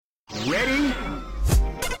Ready?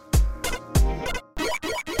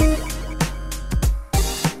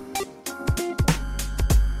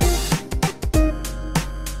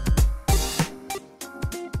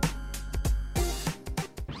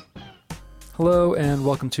 Hello and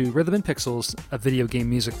welcome to Rhythm and Pixels, a video game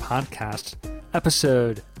music podcast,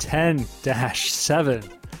 episode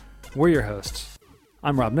 10-7. We're your hosts.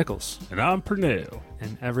 I'm Rob Nichols. And I'm Pernell.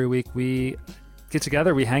 And every week we get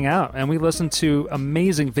together, we hang out, and we listen to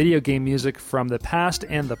amazing video game music from the past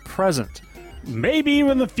and the present. Maybe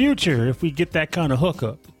even the future if we get that kind of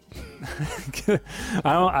hookup.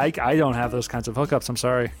 I don't have those kinds of hookups, I'm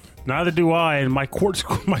sorry. Neither do I, and my quartz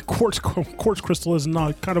crystal is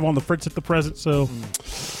not kind of on the fritz at the present, so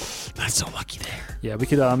not so lucky there. Yeah, we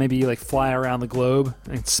could maybe like fly around the globe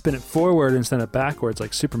and spin it forward instead of backwards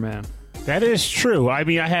like Superman. That is true. I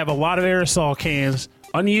mean, I have a lot of aerosol cans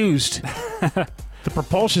unused. The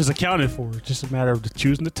propulsion is accounted for. It's just a matter of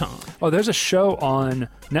choosing the time. Oh, there's a show on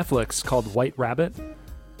Netflix called White Rabbit.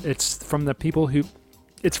 It's from the people who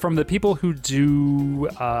do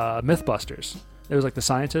Mythbusters. It was like the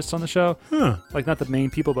scientists on the show. Huh. Like not the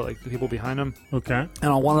main people, but like the people behind them. Okay.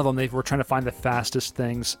 And on one of them, they were trying to find the fastest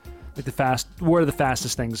things, what are the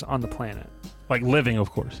fastest things on the planet? Like living,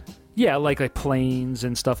 of course. Yeah, like planes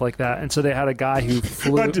and stuff like that. And so they had a guy who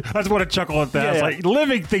flew. I just want to chuckle at that. Yeah, It's yeah. like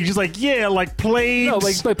living things. He's like, yeah, like planes. No,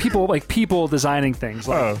 like people designing things.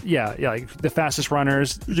 Like, Oh. Yeah, like the fastest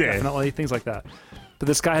runners, Yeah. definitely, things like that. But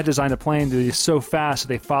this guy had designed a plane that is so fast that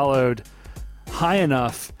they followed high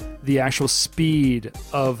enough the actual speed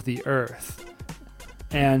of the Earth.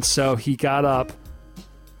 And so he got up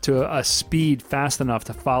to a speed fast enough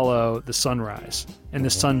to follow the sunrise. And the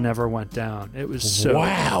sun never went down. It was so...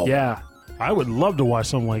 Wow. Yeah. I would love to watch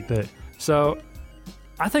something like that. So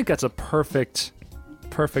I think that's a perfect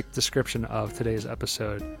description of today's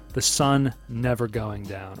episode. The sun never going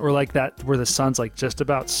down. Or like that where the sun's like just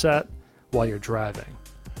about set while you're driving.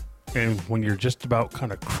 And when you're just about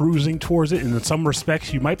kind of cruising towards it, and in some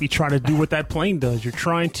respects, you might be trying to do what that plane does. You're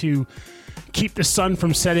trying to keep the sun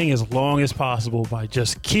from setting as long as possible by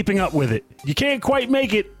just keeping up with it. You can't quite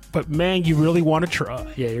make it, but man, you really want to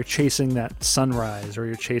try. Yeah, you're chasing that sunrise or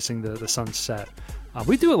you're chasing the sunset.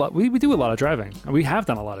 We do a lot. We do a lot of driving. We have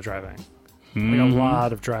done a lot of driving. Like a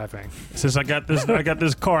lot of driving. Since I got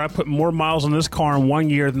this car, I put more miles on this car in 1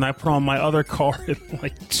 year than I put on my other car in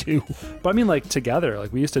like 2. But I mean, like together,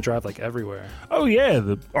 like we used to drive like everywhere. Oh yeah,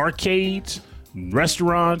 the arcades,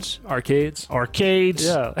 restaurants, Arcades.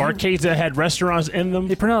 yeah, arcades that had restaurants in them.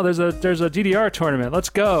 Hey, Pernell, there's a DDR tournament. Let's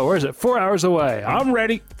go. Where is it? 4 hours away. I'm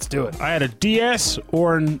ready. Let's do it. I had a DS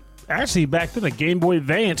actually back then a Game Boy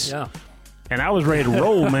Advance, Yeah. and I was ready to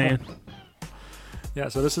roll, man. Yeah.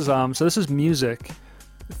 So this is music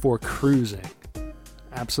for cruising.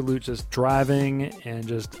 Absolute, just driving and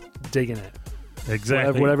just digging it.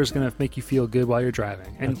 Exactly. Whatever's gonna make you feel good while you're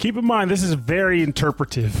driving. And keep in mind, this is very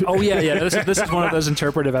interpretive. Oh yeah. This is one of those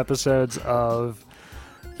interpretive episodes of.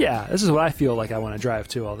 Yeah, this is what I feel like I want to drive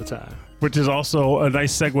to all the time. Which is also a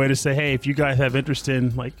nice segue to say, hey, if you guys have interest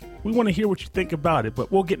in, like, we want to hear what you think about it, but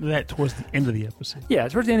we'll get into that towards the end of the episode. Yeah,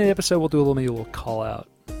 towards the end of the episode, we'll do maybe a little call out.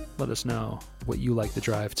 Let us know what you like to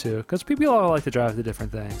drive to, because people all like to drive to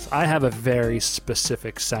different things. I have a very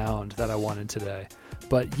specific sound that I wanted today,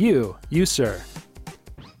 but you, sir,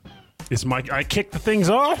 I kick the things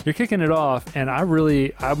off? you're kicking it off, and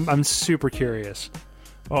I'm super curious.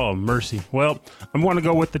 Oh, mercy. Well, I'm going to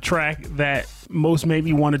go with the track that most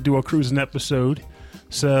maybe want to do a cruising episode,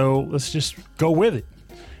 so let's just go with it.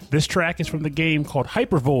 This track is from the game called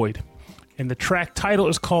Hypervoid, and the track title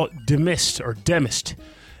is called Demist,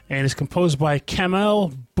 and it's composed by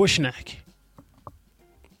Kamel Bushnak.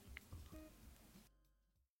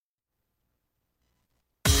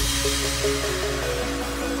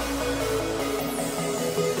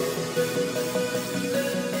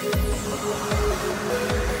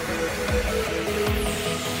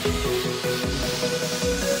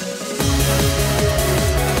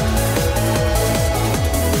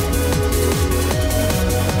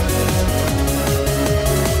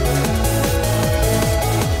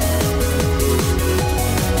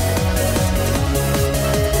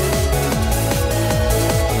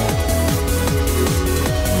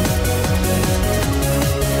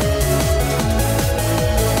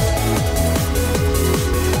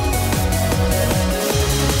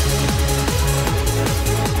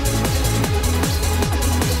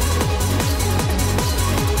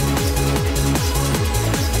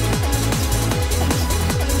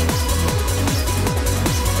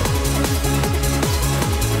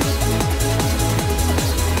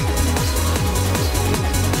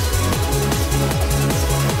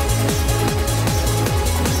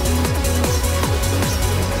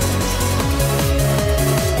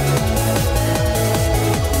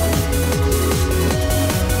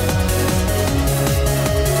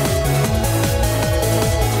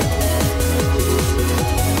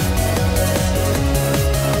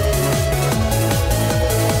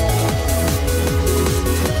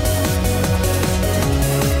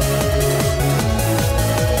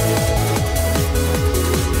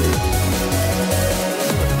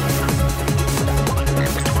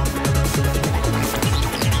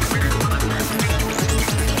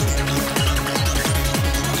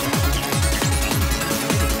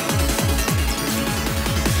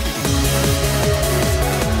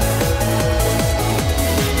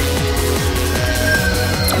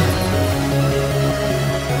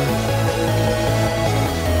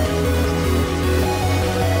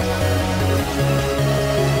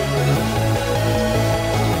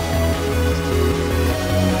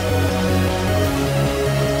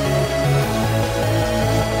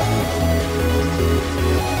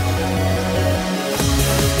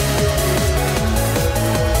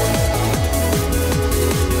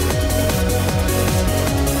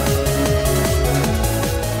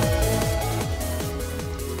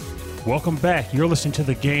 Welcome back. You're listening to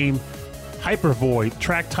the game Hypervoid.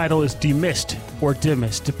 Track title is Demist or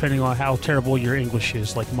Dimist, depending on how terrible your English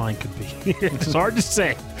is, like mine could be. It's hard to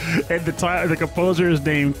say. And the composer is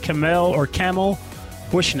named Kamel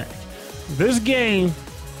Bushnak. This game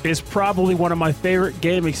is probably one of my favorite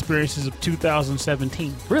game experiences of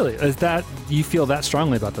 2017. Really? Is that you feel that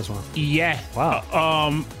strongly about this one? Yeah.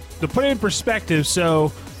 Wow. To put it in perspective, so a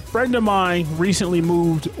friend of mine recently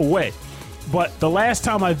moved away. But the last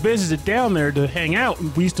time I visited down there to hang out,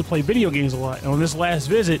 we used to play video games a lot. And on this last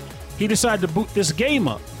visit, he decided to boot this game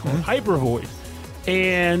up called Hypervoid.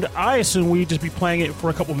 And I assumed we'd just be playing it for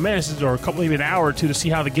a couple minutes or maybe an hour or two to see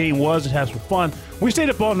how the game was and have some fun. We stayed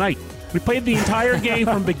up all night. We played the entire game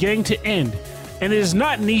from beginning to end. And it is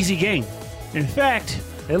not an easy game. In fact,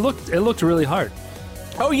 it looked really hard.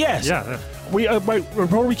 Oh, yes. Yeah.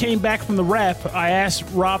 Before we came back from the rep, I asked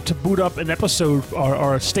Rob to boot up an episode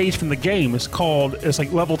or a stage from the game. It's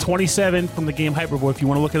like level 27 from the game Hypervoid. If you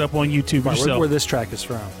want to look it up on YouTube yourself. Where this track is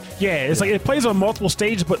from. Yeah, it's like it plays on multiple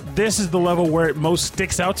stages, but this is the level where it most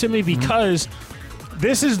sticks out to me because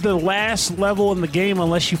this is the last level in the game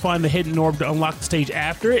unless you find the hidden orb to unlock the stage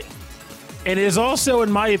after it. And it is also,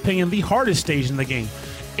 in my opinion, the hardest stage in the game.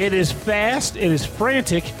 It is fast. It is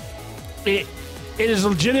frantic. It is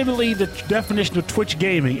legitimately the definition of Twitch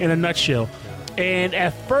gaming in a nutshell. And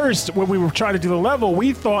at first, when we were trying to do the level,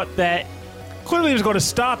 we thought that clearly it was going to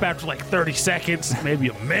stop after like 30 seconds, maybe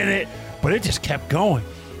a minute, but it just kept going.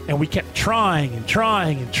 And we kept trying and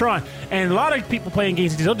trying and trying. And a lot of people playing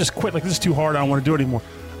games, they'll just quit. Like, this is too hard. I don't want to do it anymore.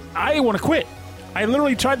 I didn't want to quit. I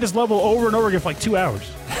literally tried this level over and over again for like 2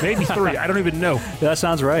 hours. Maybe 3. I don't even know. That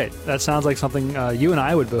sounds right. That sounds like something you and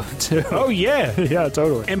I would boot too. Oh, yeah. Yeah,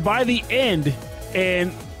 totally. And by the end,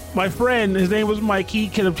 and my friend, his name was Mike, he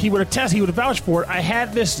would attest, he would vouch for it. I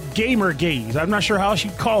had this gamer gaze. I'm not sure how else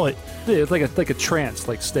you'd call it. Yeah, it's like a trance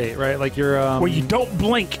like state, right? Like you're where you don't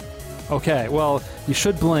blink. Okay, well, you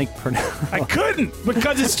should blink for now. I couldn't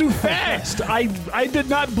because it's too fast. I did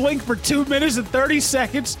not blink for 2 minutes and 30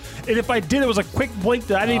 seconds, and if I did, it was a quick blink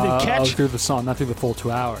that I didn't even catch. Through the song, not through the full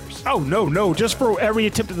 2 hours. Oh, no, just for every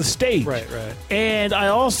attempt at the stage. Right. And I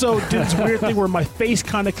also did this weird thing where my face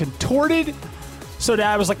kind of contorted, so that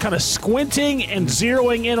I was like kind of squinting and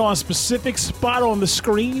zeroing in on a specific spot on the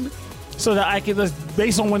screen, so that I could,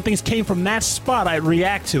 based on when things came from that spot, I'd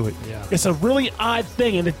react to it. Yeah. It's a really odd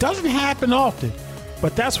thing, and it doesn't happen often.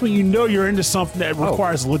 But that's when you know you're into something that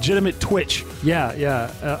requires legitimate twitch.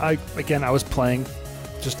 Yeah. I was playing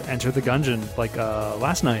just Enter the Gungeon like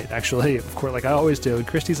last night, actually, of course, like I always do. And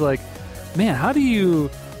Christy's like, man, how do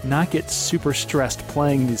you not get super stressed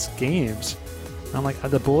playing these games? And I'm like,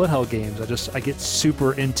 the bullet hell games, I get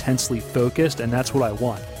super intensely focused, and that's what I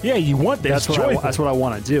want. Yeah, you want that. That's what I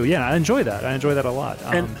want to do. Yeah, I enjoy that. I enjoy that a lot.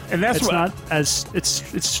 And that's it's not as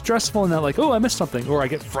it's stressful in that, like, oh, I missed something, or I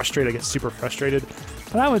get frustrated. I get super frustrated.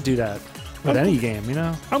 But I would do that with any game, you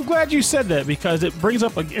know. I'm glad you said that because it brings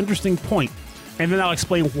up an interesting point. And then I'll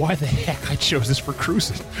explain why the heck I chose this for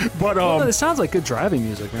cruising. But this sounds like good driving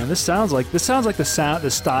music, man. This sounds like the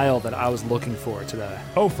style that I was looking for today.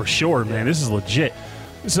 Oh, for sure, man. This is legit.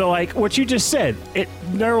 So, like what you just said, it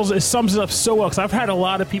sums it up so well. Because I've had a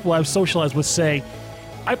lot of people I've socialized with say,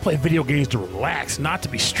 "I play video games to relax, not to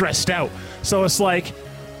be stressed out." So it's like,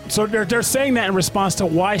 they're saying that in response to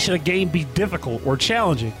why should a game be difficult or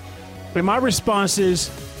challenging? But my response is,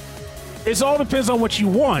 it all depends on what you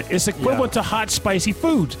want. It's equivalent to hot, spicy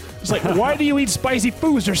foods. It's like, why do you eat spicy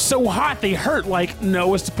foods? They're so hot, they hurt. Like,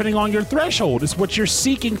 no, it's depending on your threshold. It's what you're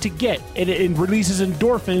seeking to get. And it releases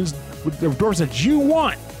endorphins that you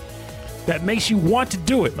want. That makes you want to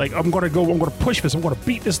do it. Like, I'm going to push this. I'm going to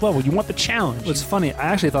beat this level. You want the challenge. It's funny. I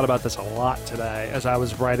actually thought about this a lot today as I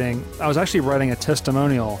was actually writing a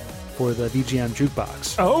testimonial for the VGM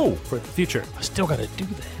jukebox. Oh. For the future. I still got to do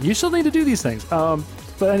that. You still need to do these things.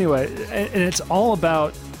 But anyway, and it's all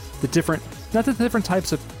about the different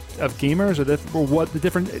types of gamers or what the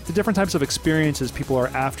different types of experiences people are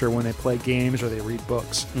after when they play games or they read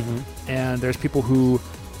books. And there's people who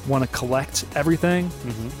want to collect everything.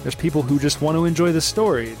 There's people who just want to enjoy the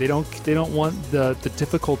story. They don't want the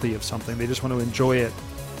difficulty of something. They just want to enjoy it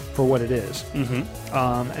for what it is.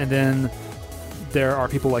 And then there are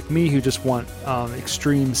people like me who just want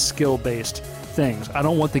extreme skill-based things. I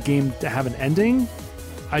don't want the game to have an ending.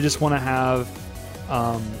 I just want to have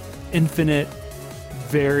infinite,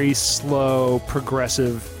 very slow,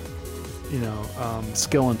 progressive,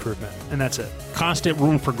 skill improvement, and that's it. Constant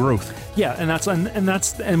room for growth. Yeah, and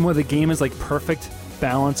when the game is like perfect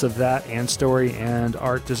balance of that and story and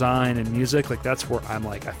art design and music, like that's where I'm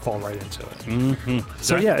like I fall right into it. Mm-hmm.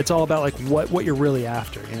 So yeah, it's all about like what you're really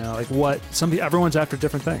after, you know, like what everyone's after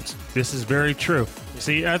different things. This is very true.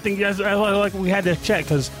 See, I think I like we had to check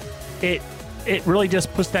because it really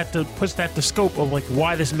just puts that to scope of like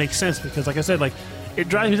why this makes sense, because like I said, like it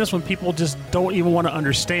drives me nuts when people just don't even want to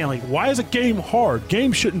understand, like, why is a game hard?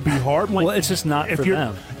 Game shouldn't be hard. Like, well, it's just not for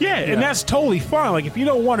them. Yeah, and that's totally fine. Like, if you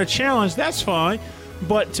don't want a challenge, that's fine.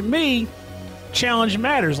 But to me, challenge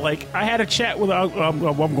matters. Like, I had a chat with, I'm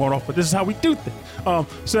going off, but this is how we do things.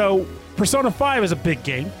 So, Persona 5 is a big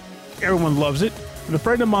game. Everyone loves it. And a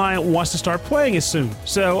friend of mine wants to start playing it soon.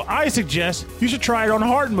 So, I suggest you should try it on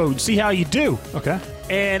hard mode, see how you do. Okay.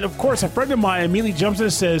 And, of course, a friend of mine immediately jumps in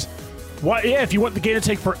and says, "Why? Yeah, if you want the game to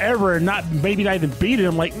take forever and maybe not even beat it,"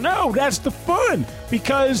 I'm like, no, that's the fun.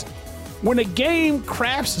 Because when a game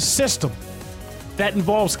crafts a system that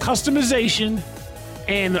involves customization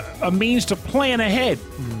and a means to plan ahead,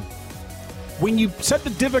 when you set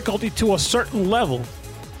the difficulty to a certain level,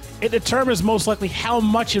 it determines most likely how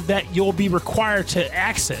much of that you'll be required to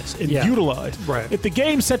access and utilize. Right. If the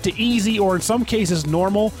game's set to easy or in some cases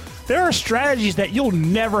normal, there are strategies that you'll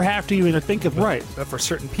never have to even think about. Right, but for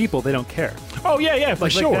certain people, they don't care. Oh yeah, for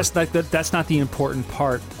sure. That's not the important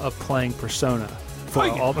part of playing Persona.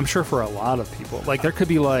 I'm sure for a lot of people, like there could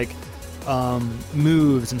be like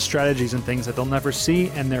moves and strategies and things that they'll never see,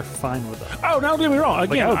 and they're fine with it. Oh, don't get me wrong.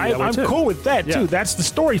 Again, I'm too. cool with that too. That's the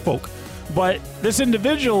story folk. But this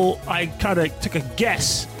individual, I kind of took a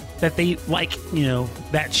guess that they like,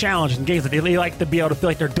 that challenge in games. That they like to be able to feel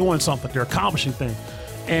like they're doing something, they're accomplishing things.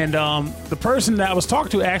 And the person that I was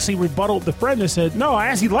talking to actually rebutted the friend and said, "No, I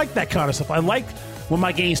actually like that kind of stuff. I like when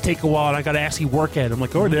my games take a while and I got to actually work at it." I'm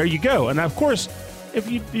like, "Oh, there you go." And of course, if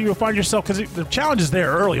you find yourself, because the challenge is there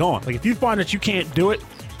early on. Like if you find that you can't do it,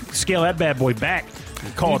 scale that bad boy back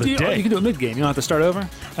and call it a day. You can do it mid game. You don't have to start over.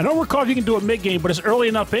 I don't recall if you can do it mid game, but it's early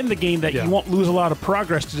enough in the game that you won't lose a lot of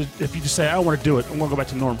progress if you just say, "I don't want to do it. I'm going to go back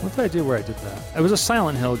to normal." What did I do where I did that? It was a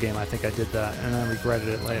Silent Hill game. I think I did that, and I regretted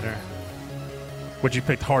it later. Would you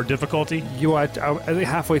pick hard difficulty? I think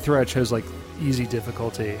halfway through I chose like easy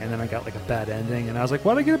difficulty, and then I got like a bad ending, and I was like,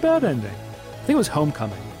 "Why did I get a bad ending?" I think it was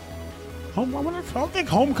Homecoming. I don't think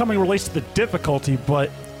Homecoming relates to the difficulty,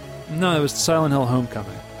 but no, it was Silent Hill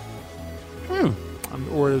Homecoming.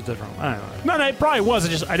 Or it was different. I don't know. No, it probably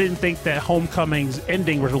was. I didn't think that Homecoming's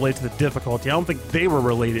ending was related to the difficulty. I don't think they were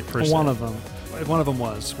related per se. One of them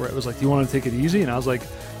was where it was like, "Do you want to take it easy?" And I was like,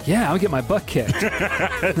 "Yeah, I'll get my butt kicked."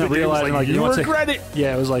 And I realized like, you regret it.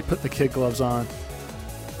 Yeah, it was like put the kid gloves on.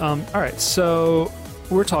 All right, so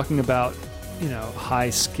we're talking about high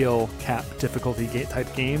skill cap difficulty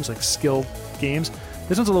type games, like skill games.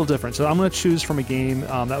 This one's a little different. So I'm going to choose from a game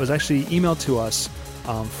that was actually emailed to us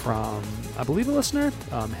from, I believe, a listener.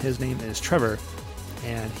 His name is Trevor,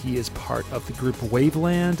 and he is part of the group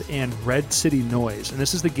Waveland and Red City Noise. And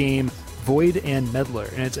this is the game Void and Meddler,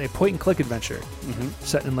 and it's a point-and-click adventure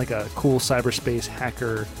set in like a cool cyberspace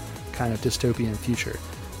hacker kind of dystopian future.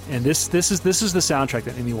 And this is the soundtrack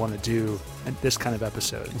that made me want to do this kind of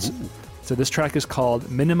episode. So this track is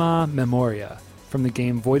called Minima Memoria from the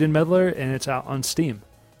game Void and Meddler, and it's out on Steam.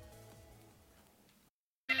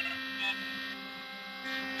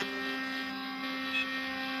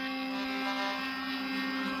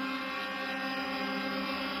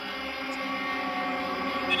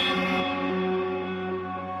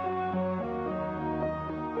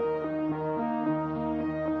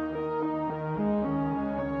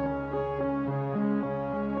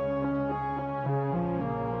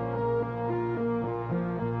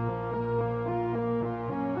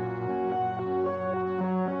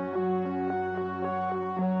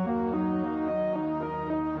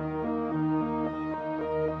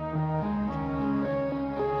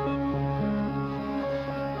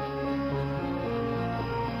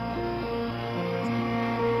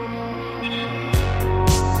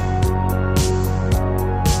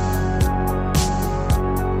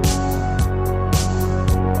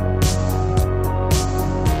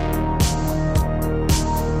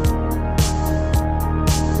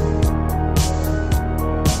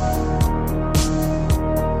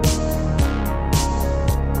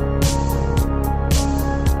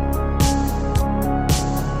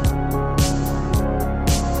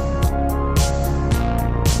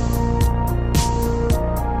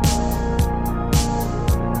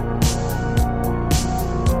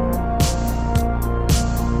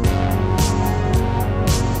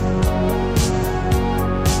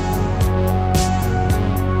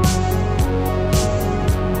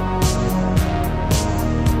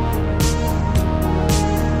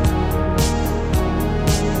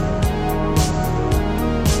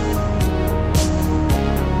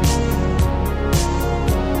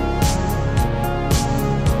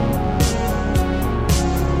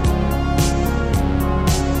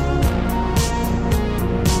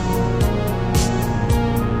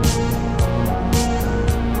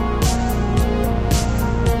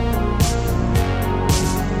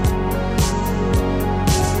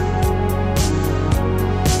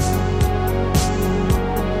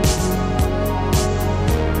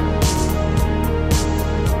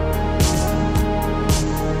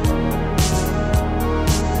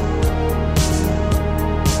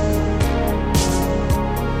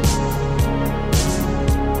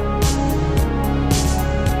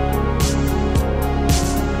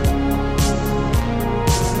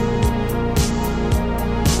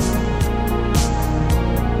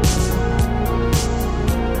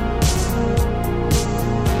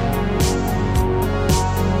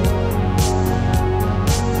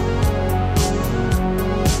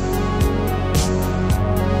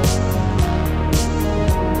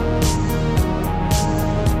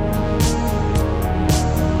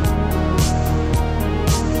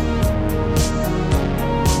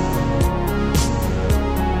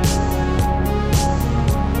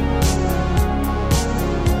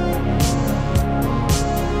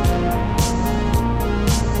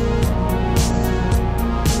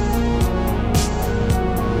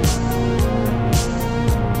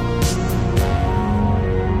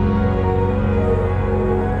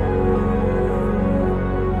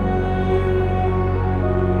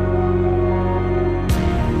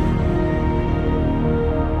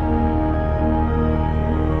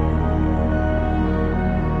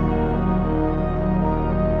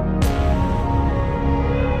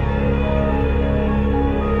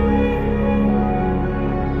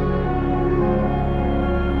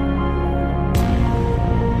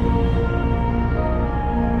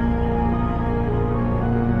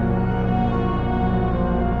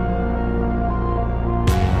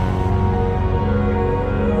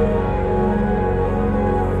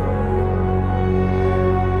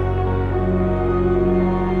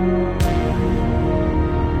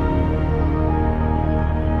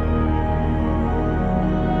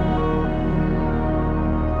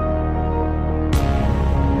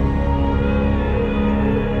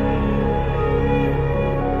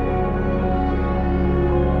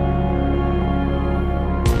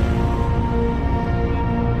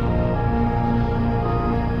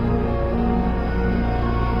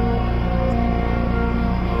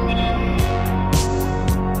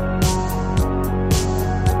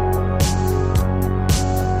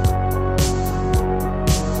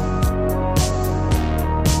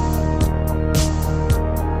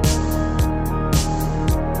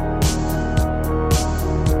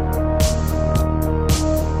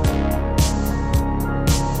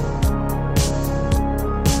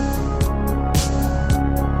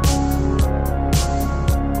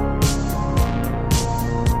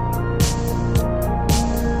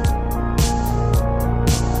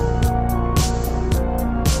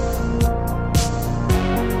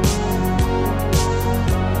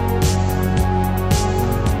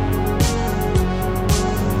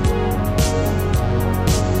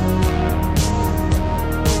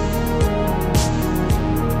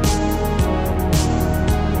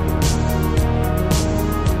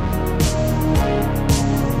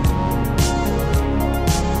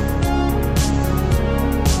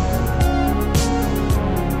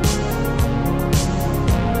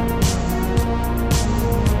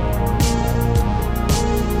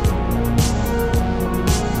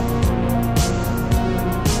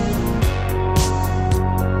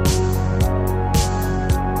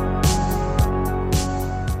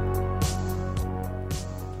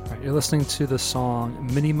 You're listening to the song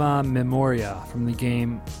Minima Memoria from the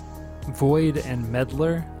game Void and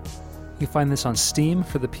Meddler. You can find this on Steam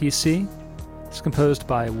for the PC. It's composed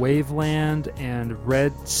by Waveland and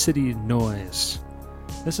Red City Noise.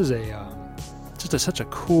 This is such a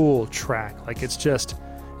cool track. Like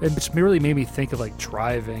it really made me think of like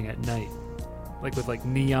driving at night, like with like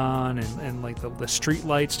neon and like the street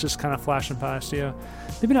lights just kind of flashing past you.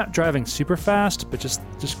 Maybe not driving super fast, but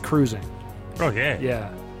just cruising. Oh yeah,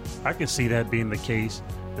 yeah. I can see that being the case.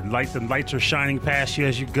 The lights are shining past you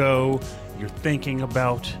as you go. You're thinking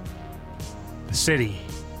about the city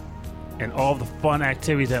and all the fun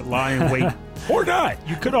activities that lie in wait. Or not.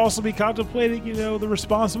 You could also be contemplating, the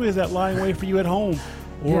responsibilities that lie in wait for you at home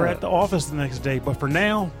or at the office the next day. But for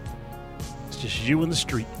now, it's just you in the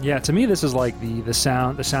street. Yeah, to me, this is like the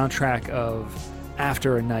soundtrack of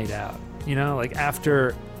after a night out. Like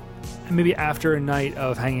maybe after a night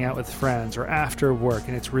of hanging out with friends or after work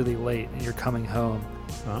and it's really late and you're coming home.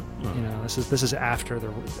 This is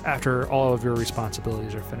after all of your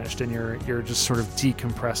responsibilities are finished and you're just sort of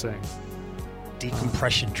decompressing.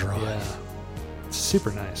 Decompression drive. Yeah. It's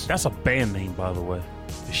super nice. That's a band name, by the way.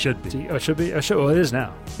 It should be. It should be. Well, it is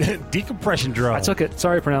now. Decompression drive. I took it.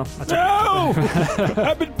 Sorry, Pernell. No!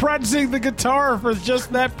 I've been practicing the guitar for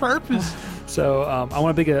just that purpose. So I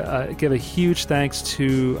want to give a huge thanks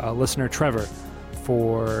to listener Trevor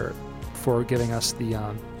for giving us the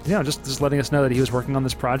just letting us know that he was working on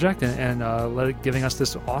this project and giving us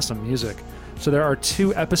this awesome music. So there are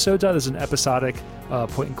 2 episodes out. This is an episodic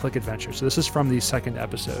point-and-click adventure. So this is from the 2nd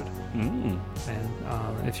episode.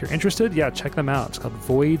 And if you're interested, check them out. It's called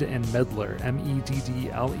Void and Meddler,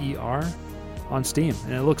 Meddler, on Steam.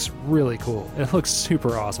 And it looks really cool. It looks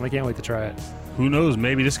super awesome. I can't wait to try it. Who knows?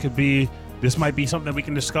 Maybe this might be something that we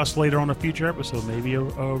can discuss later on a future episode. Maybe a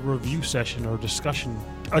review session or discussion.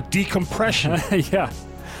 A decompression. Yeah.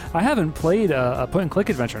 I haven't played a point-and-click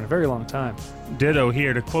adventure in a very long time. Ditto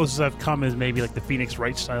here. The closest I've come is maybe like the Phoenix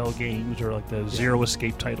Wright style games or like the Zero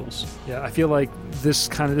Escape titles. Yeah, I feel like this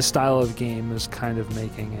style of game is kind of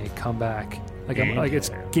making a comeback. It's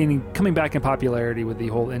coming back in popularity with the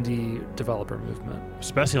whole indie developer movement.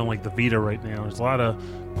 Especially on like the Vita right now. There's a lot of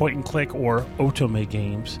point-and-click or otome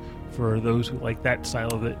games for those who like that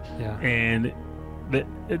style of it. Yeah. And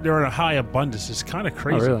they're in a high abundance. It's kind of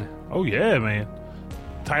crazy. Oh, really? Oh, yeah, man.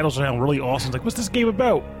 Titles sound really awesome. It's like, what's this game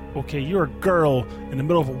about? Okay, you're a girl in the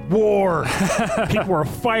middle of a war. People are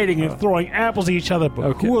fighting and throwing apples at each other.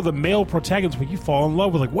 But who are the male protagonists when you fall in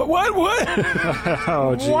love with? Like, what?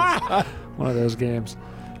 Oh, geez. Wow. One of those games.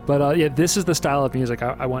 But this is the style of music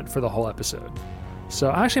I want for the whole episode.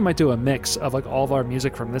 So I actually might do a mix of like all of our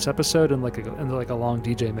music from this episode and like a long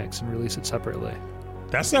DJ mix and release it separately.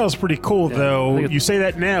 That sounds pretty cool, though. You say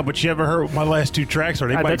that now, but you haven't heard my last 2 tracks, or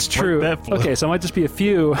they might that's true. Okay, so it might just be a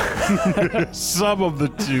few. Some of the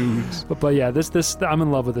tunes. But yeah, this I'm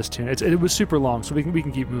in love with this tune. It was super long, so we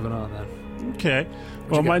can keep moving on then. Okay.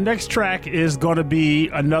 Well, my next track is going to be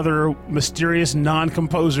another mysterious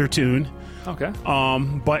non-composer tune. Okay.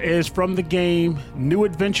 But it is from the game New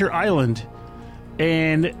Adventure Island,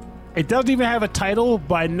 and it doesn't even have a title,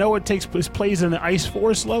 but I know it plays in the Ice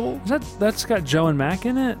Forest level. That's got Joe and Mac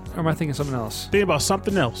in it? Or am I thinking something else? Think about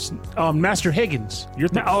something else. Master Higgins.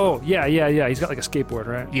 Yeah. He's got like a skateboard,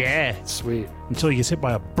 right? Yeah. Sweet. Until he gets hit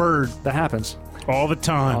by a bird. That happens. All the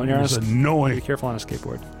time. It's annoying. Be careful on a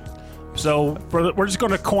skateboard. So we're just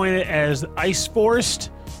going to coin it as Ice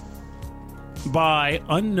Forest by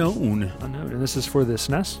Unknown. And this is for the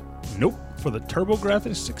SNES? Nope. For the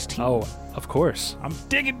TurboGrafx 16. Oh, of course. I'm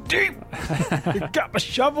digging deep. Got my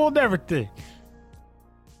shovel and everything.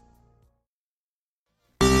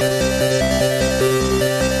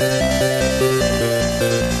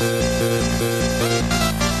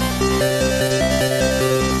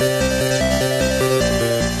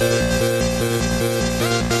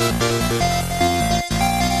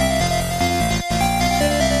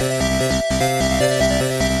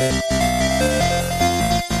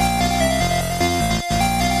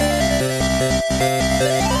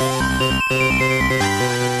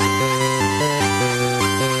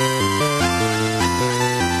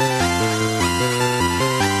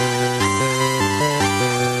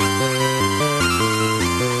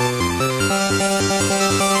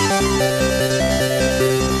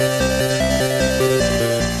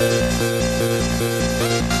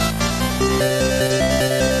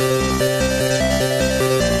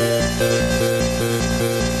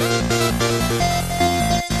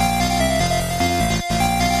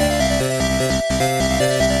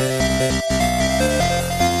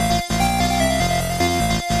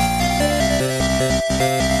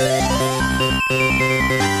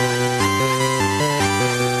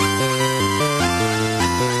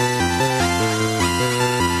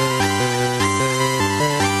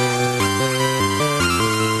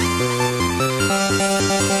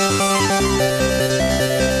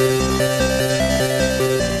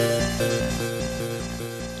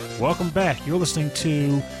 welcome back. You're listening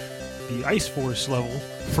to the Ice Force level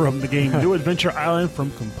from the game New Adventure Island from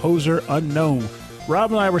Composer Unknown. Rob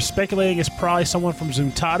and I were speculating it's probably someone from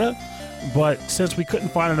Zuntata, but since we couldn't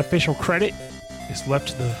find an official credit, it's left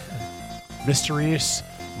to the mysterious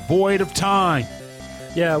void of time.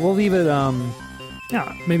 Yeah, we'll leave it.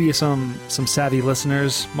 Yeah, maybe some savvy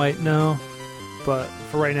listeners might know, but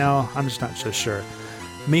for right now, I'm just not so sure.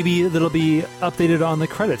 Maybe it'll be updated on the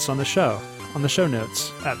credits on the show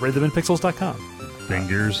notes at rhythmandpixels.com.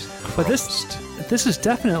 Fingers But crossed. this is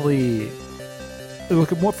definitely.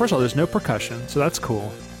 Look, well, first of all, there's no percussion, so that's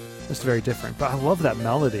cool. It's very different, but I love that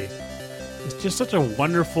melody. It's just such a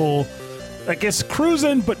wonderful, I guess,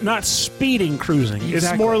 cruising, but not speeding cruising. It's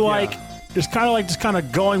Exactly, more like, yeah. it's kind of like just kind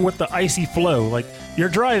of going with the icy flow. Like, you're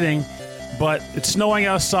driving, but it's snowing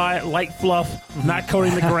outside, light fluff, not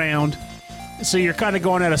coating the ground. So you're kind of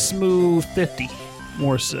going at a smooth 50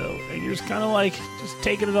 more so. And you're just kind of like, just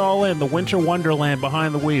taking it all in. The winter wonderland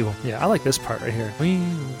behind the wheel. Yeah, I like this part right here. Wee,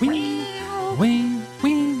 wee, wee,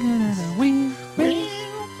 wee, wee, wee.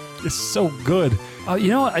 It's so good. You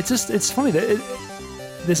know what? It's funny that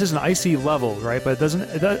this is an icy level, right? But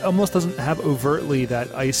it almost doesn't have overtly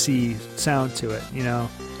that icy sound to it, you know?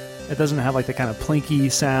 It doesn't have like the kind of plinky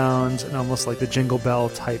sounds and almost like the jingle bell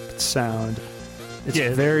type sound. It's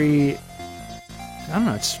very, I don't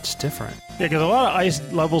know, it's just different. Yeah, because a lot of ice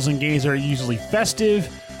levels in games are usually festive.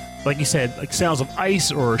 Like you said, like sounds of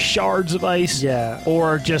ice or shards of ice. Yeah.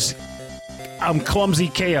 Or just clumsy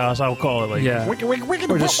chaos, I'll call it. Like, Yeah. Or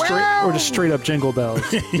just straight up jingle bells.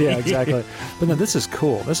 Yeah, exactly. But no, this is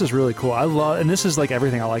cool. This is really cool. I love, and this is like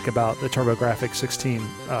everything I like about the TurboGrafx 16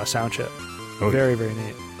 sound chip. Very, very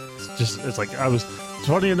neat. It's like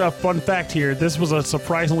funny enough, fun fact here, this was a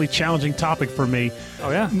surprisingly challenging topic for me. Oh,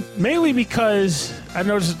 yeah? Mainly because I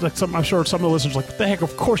noticed, like, I'm sure some of the listeners are like, what the heck,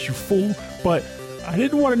 of course, you fool. But I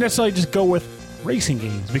didn't want to necessarily just go with racing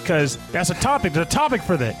games, because that's a topic. There's a topic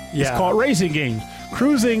for that. Yeah. It's called racing games.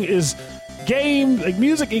 Cruising is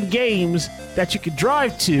music in games that you could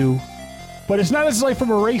drive to, but it's not necessarily from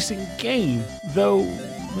a racing game, though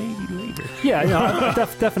maybe later. Yeah, no,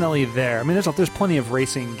 definitely there. I mean, there's plenty of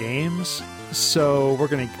racing games, so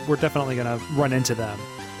we're definitely gonna run into them.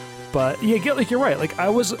 But yeah, you're right. Like I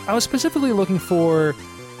was specifically looking for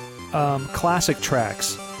classic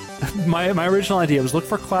tracks. My original idea was look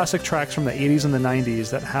for classic tracks from the 80s and the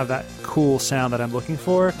 90s that have that cool sound that I'm looking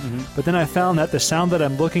for. Mm-hmm. But then I found that the sound that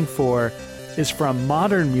I'm looking for is from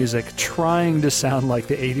modern music trying to sound like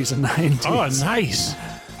the 80s and 90s. Oh, nice.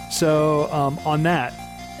 So on that,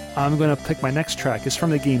 I'm going to pick my next track. It's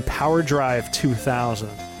from the game Power Drive 2000.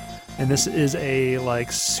 And this is a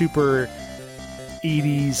like super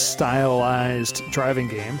 80s stylized driving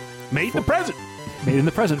game. Made in the present. Made in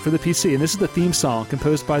the present for the PC. And this is the theme song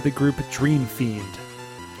composed by the group Dream Fiend.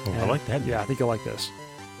 Oh, I like that. Yeah, I think you'll like this.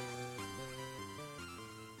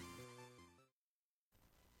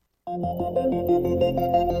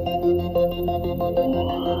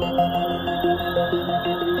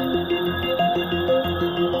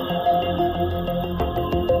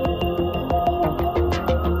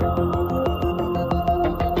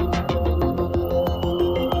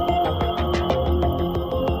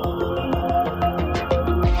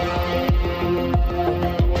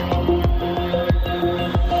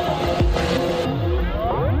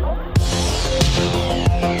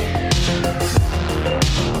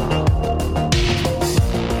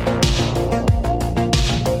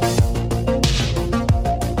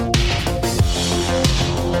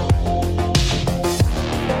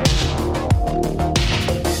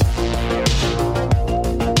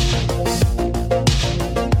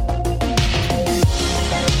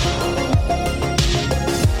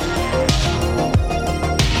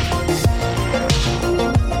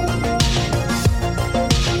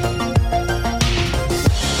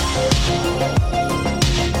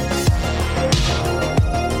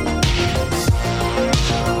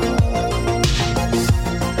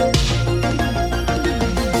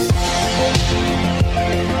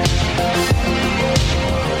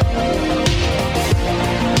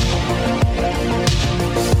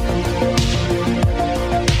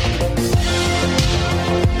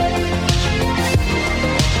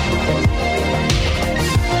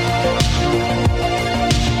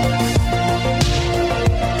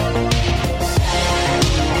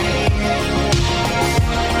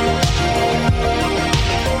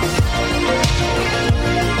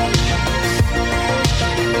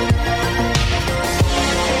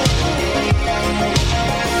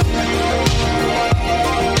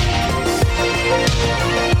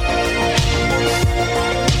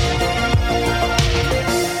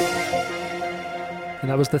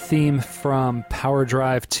 that was the theme from Power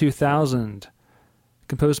Drive 2000,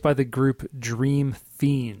 composed by the group Dream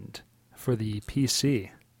Fiend for the PC.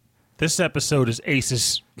 This episode is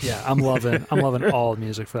aces. Yeah, I'm loving all the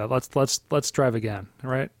music for that. Let's drive again, all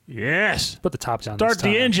right? Yes. Put the top down. Start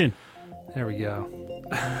the engine. There we go.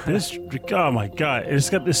 Oh my god! It's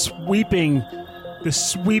got this sweeping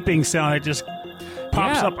sound that just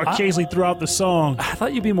pops up occasionally throughout the song. I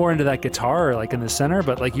thought you'd be more into that guitar, like in the center,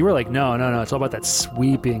 but like you were like, no, it's all about that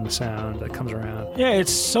sweeping sound that comes around. Yeah,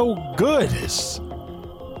 it's so good.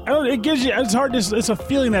 It gives you. It's hard. It's a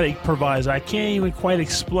feeling that it provides. I can't even quite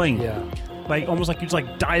explain. Yeah, like almost like you're just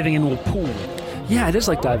like diving into a pool. Yeah, it is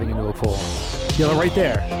like diving into a pool. Yeah, right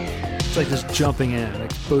there. It's like just jumping in,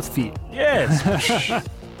 like both feet. Yes.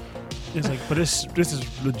 It's like, but this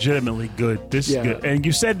is legitimately good. This is good. And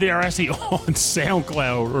you said they are actually on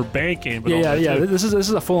SoundCloud or Bandcamp. Yeah. This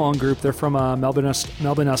is a full-on group. They're from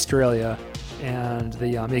Melbourne, Australia, and they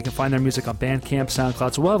you can find their music on Bandcamp,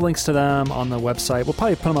 SoundCloud. So we'll have links to them on the website. We'll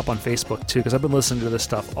probably put them up on Facebook too, because I've been listening to this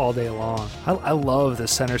stuff all day long. I love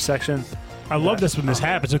this center section. I love this when this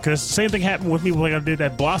happens, because the same thing happened with me when I did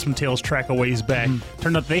that Blossom Tales track a ways back.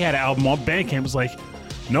 Turned out they had an album on Bandcamp. It was like,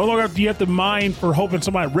 no longer do you have to mind for hoping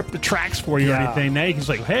somebody rip the tracks for you or anything. Now you can just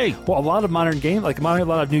like, hey. Well, a lot of modern games, a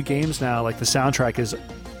lot of new games now, like the soundtrack is,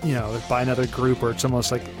 by another group, or it's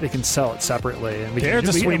almost like they can sell it separately, and we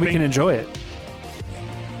can enjoy it.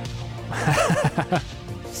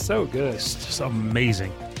 So good. It's just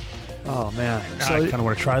amazing. Oh man! So, I kind of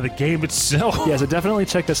want to try the game itself. Yeah, so definitely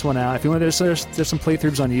check this one out. If you want, there's some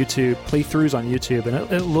playthroughs on YouTube,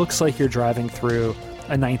 and it looks like you're driving through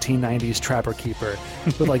a 1990s Trapper Keeper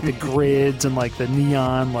with like the grids and like the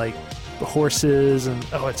neon like horses, and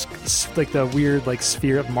it's like the weird like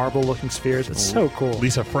marble looking spheres. It's so cool.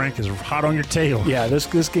 Lisa Frank is hot on your tail. Yeah,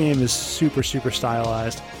 this game is super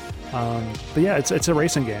stylized. But yeah, it's a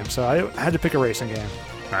racing game, so I had to pick a racing game.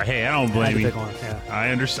 Hey, I don't blame you. Yeah.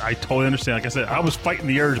 I totally understand. Like I said, I was fighting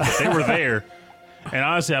the urge, but they were there. And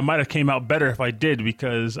honestly, I might have came out better if I did,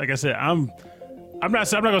 because, like I said, I'm not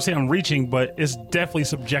going to say I'm reaching, but it's definitely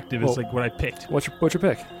subjective. It's like what I picked. What's your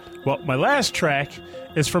pick? Well, my last track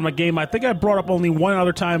is from a game I think I brought up only one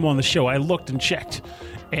other time on the show. I looked and checked.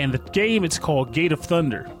 And the game, it's called Gate of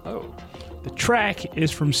Thunder. Oh. The track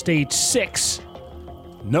is from Stage 6.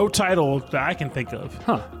 No title that I can think of.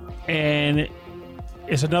 Huh. And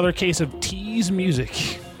it's another case of Tease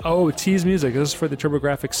music. Oh, Tease music. This is for the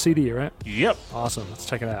TurboGrafx CD, right? Yep. Awesome. Let's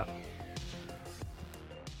check it out.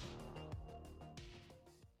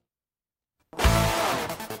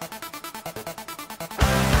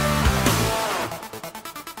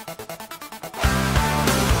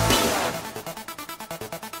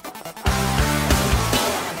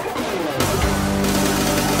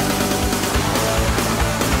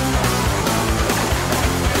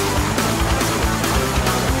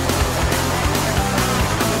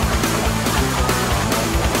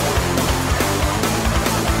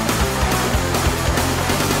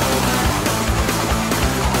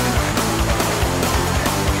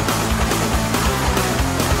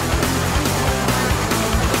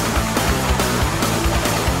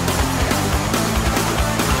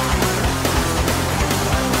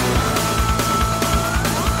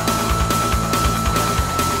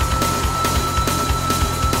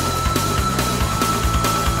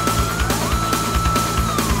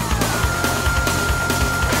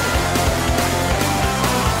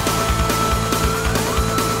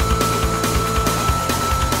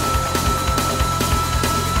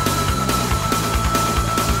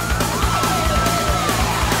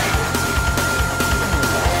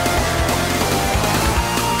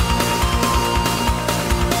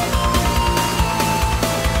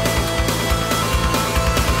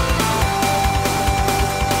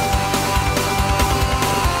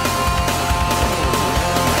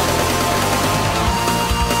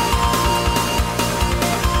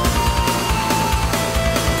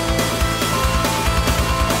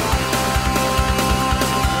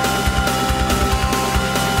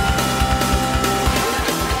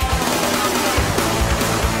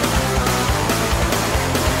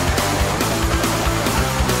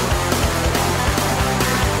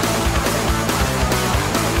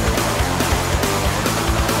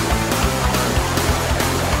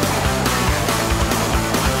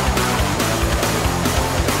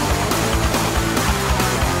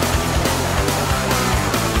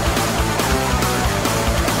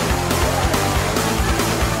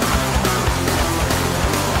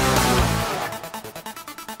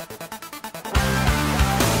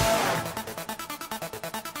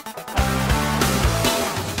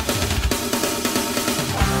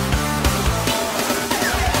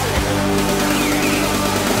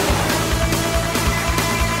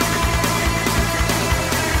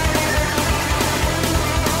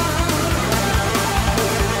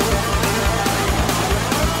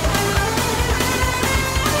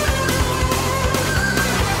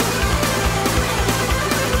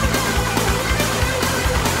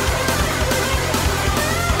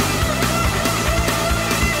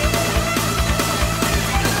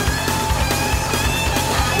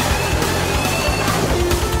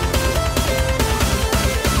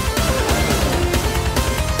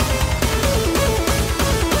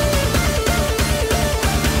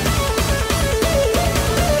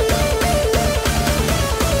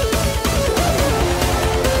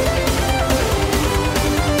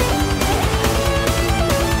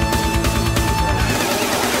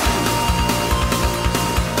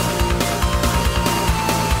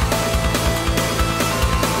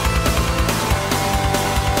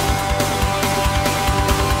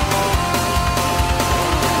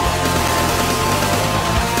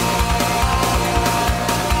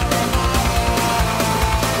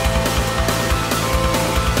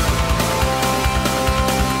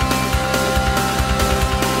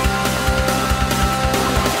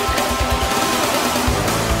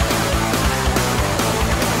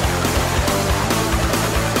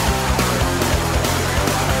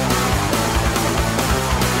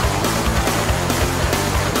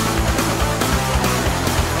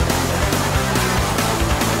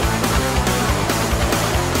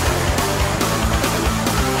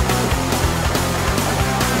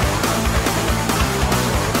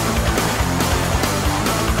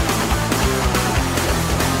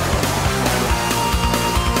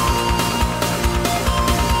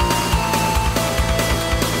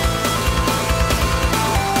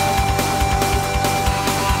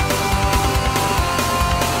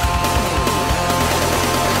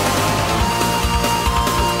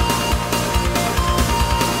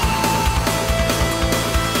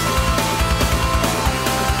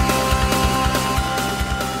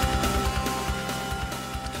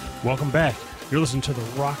 welcome back. You're listening to the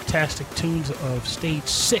rocktastic tunes of Stage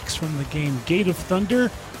 6 from the game Gate of Thunder,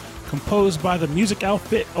 composed by the music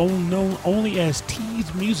outfit known only as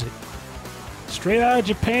T's Music. Straight out of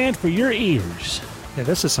Japan for your ears. Yeah,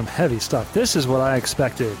 this is some heavy stuff. This is what I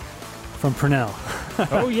expected from Purnell.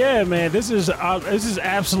 Oh yeah, man! This is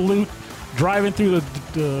absolute driving through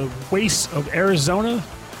the wastes of Arizona,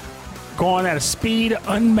 going at a speed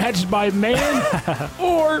unmatched by man,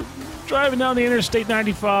 or driving down the Interstate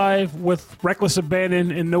 95 with reckless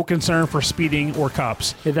abandon and no concern for speeding or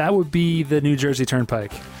cops. Yeah, that would be the New Jersey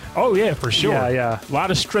Turnpike. Oh yeah, for sure. Yeah. A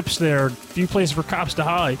lot of strips there, few places for cops to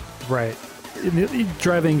hide. Right.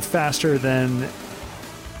 Driving faster than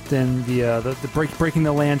the breaking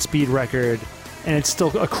the land speed record, and it's still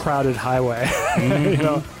a crowded highway. Mm-hmm. You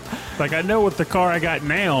know, like I know with the car I got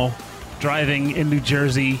now, driving in New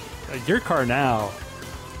Jersey. Your car now.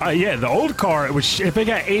 Yeah, the old car, if it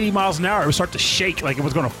got 80 miles an hour, it would start to shake like it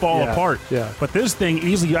was going to fall apart. Yeah. But this thing,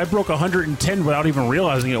 easily, I broke 110 without even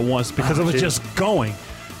realizing it once because it was just going.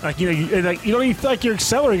 Like, you don't even feel like you're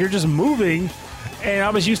accelerating, you're just moving. And I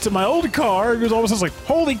was used to my old car. It was almost just like,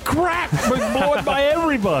 holy crap, we're blowing by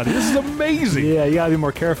everybody. This is amazing. Yeah, you got to be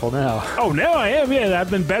more careful now. Oh, now I am. Yeah, I've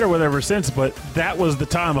been better with it ever since. But that was the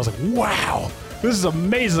time I was like, wow, this is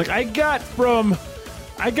amazing. Like I got from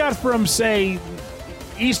say,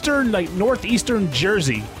 northeastern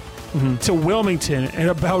Jersey to Wilmington in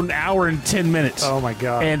about an hour and 10 minutes. Oh my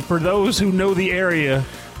God. And for those who know the area,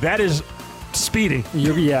 that is speeding.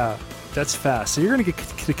 Yeah, that's fast. So you're going to get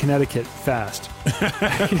to Connecticut fast.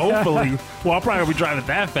 Hopefully. Well, I'll probably be driving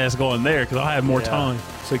that fast going there because I'll have more time.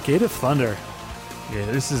 So Gate of Thunder. Yeah,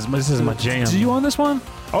 this is my jam. Do you own this one?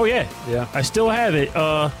 Oh yeah. Yeah. I still have it.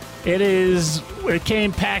 It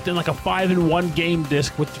came packed in like a 5-in-1 game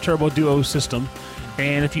disc with the Turbo Duo system.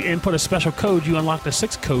 And if you input a special code, you unlock the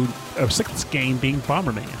sixth game being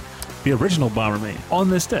Bomberman, the original Bomberman. On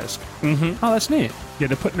this disc? Mm-hmm. Oh, that's neat. Yeah,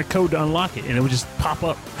 they're putting a code to unlock it, and it would just pop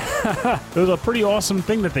up. It was a pretty awesome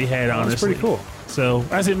thing that they had, honestly. That's pretty cool. So,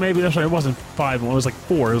 it wasn't 5, it was like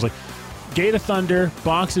 4. It was like Gate of Thunder,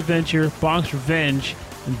 Bonk's Adventure, Bonk's Revenge,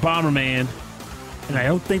 and Bomberman. And I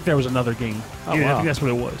don't think there was another game. Oh, yeah, wow. I think that's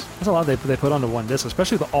what it was. That's a lot they put onto one disc,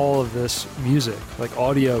 especially with all of this music, like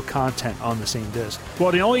audio content on the same disc.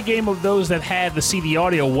 Well, the only game of those that had the CD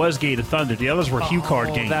audio was Gate of Thunder. The others were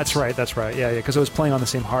HuCard games. That's right. Yeah, because it was playing on the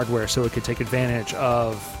same hardware, so it could take advantage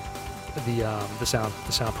of the sound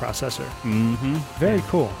processor. Mm-hmm. Very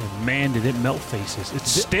cool. And man, did it melt faces. It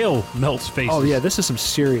still melts faces. Oh yeah, this is some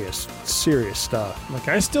serious stuff. Like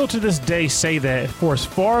I still to this day say that for as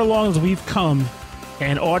far along as we've come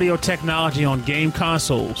in audio technology on game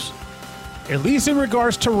consoles, at least in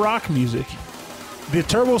regards to rock music, the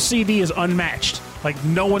Turbo CD is unmatched. Like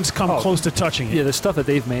no one's come close to touching it. Yeah, the stuff that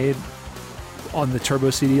they've made on the Turbo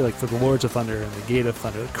CD, like for the Lords of Thunder and the Gate of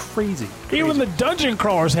Thunder, crazy. Even the Dungeon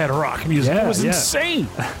Crawlers had rock music. Yeah, it was insane.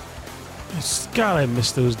 God, I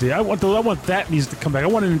miss those days. I want that music to come back. I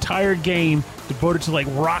want an entire game devoted to like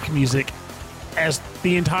rock music as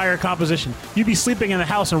the entire composition. You'd be sleeping in a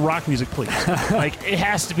house and rock music, please. Like it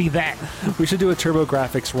has to be that. We should do a Turbo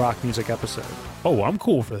Graphics rock music episode. Oh, I'm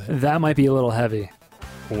cool for that. That might be a little heavy.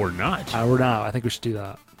 Or not. Or not. I think we should do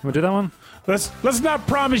that. You want to do that one? Let's not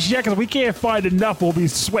promise yet because we can't find enough. We'll be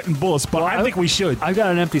sweating bullets, but I think we should. I've got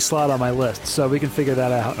an empty slot on my list, so we can figure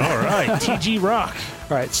that out. All right, TG Rock.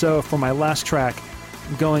 All right, so for my last track,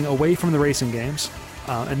 I'm going away from the racing games,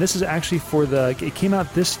 and this is actually it came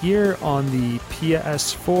out this year on the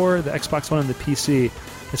PS4, the Xbox One, and the PC.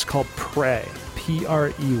 It's called Prey,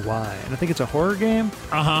 Prey, and I think it's a horror game.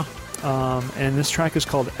 And this track is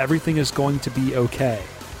called Everything Is Going to Be Okay.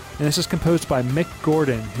 And this is composed by Mick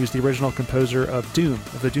Gordon, who's the original composer of Doom,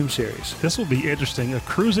 of the Doom series. This will be interesting. A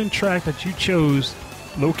cruising track that you chose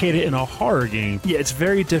located in a horror game. Yeah, it's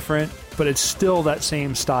very different, but it's still that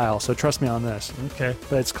same style, so trust me on this. Okay.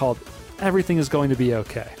 But it's called Everything Is Going to Be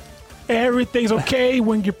Okay. Everything's okay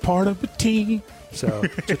when you're part of a team. So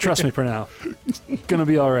trust me for now. Gonna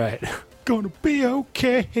be all right. Gonna be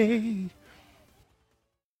okay.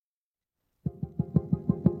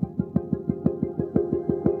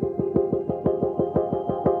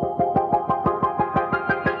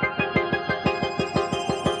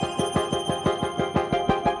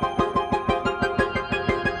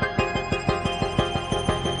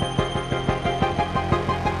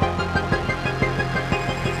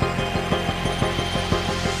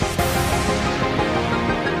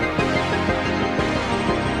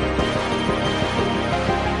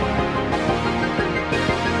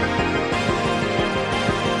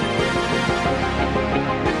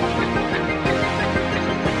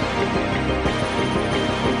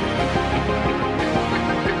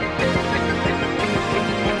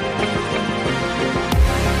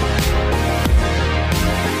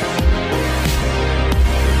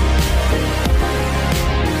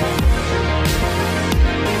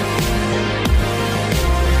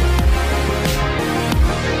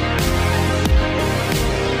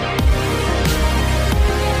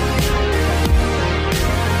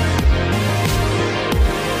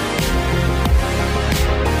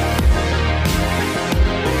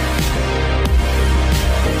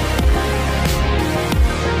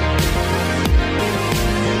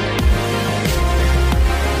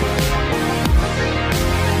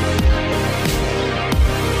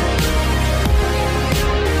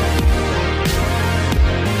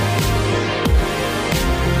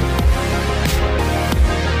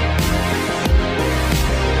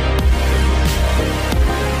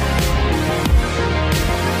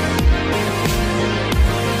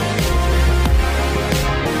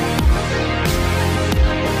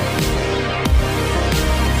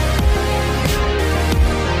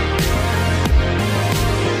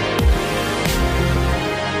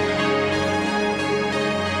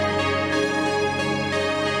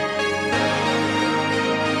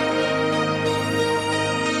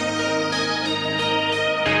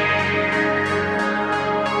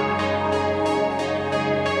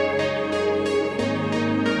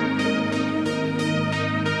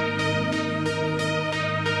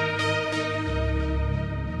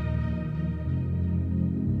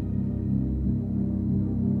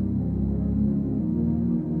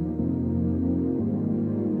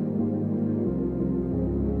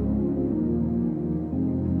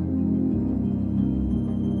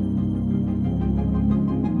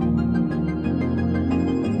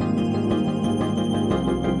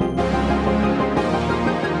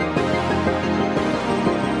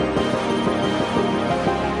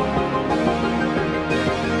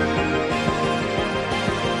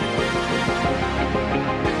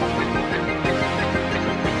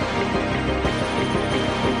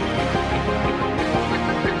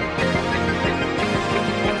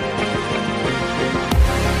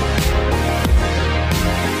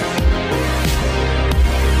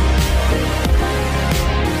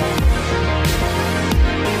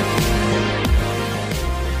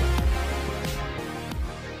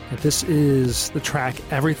 This is the track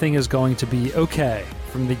Everything Is Going to Be Okay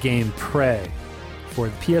from the game Prey for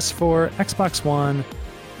the PS4, Xbox One,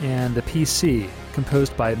 and the PC,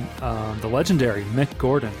 composed by the legendary Mick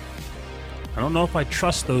Gordon. I don't know if I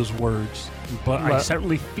trust those words, but I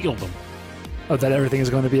certainly feel them. Oh, that everything is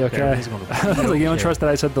going to be okay? Everything's going to be okay. Like, you don't trust that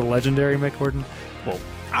I said the legendary Mick Gordon? Well,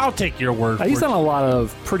 I'll take your word for it. He's done a lot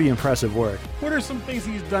of pretty impressive work. What are some things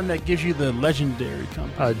he's done that gives you the legendary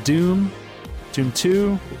company? Doom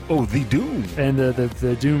 2. Oh, the Doom. And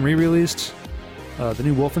the Doom re-released. The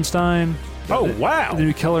new Wolfenstein. Oh, wow. The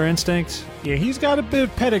new Killer Instinct. Yeah, he's got a bit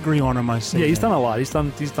of pedigree on him, I say. Yeah, he's done a lot. He's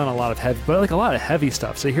done a lot of heavy, but like a lot of heavy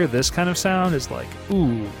stuff. So you hear this kind of sound is like,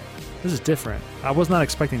 ooh, this is different. I was not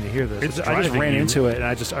expecting to hear this. I just ran into it and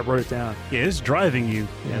I wrote it down. Yeah, it's driving you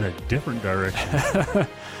in a different direction.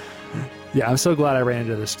 Yeah, I'm so glad I ran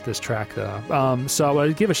into this track though. So I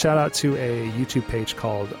would give a shout out to a YouTube page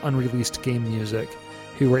called Unreleased Game Music,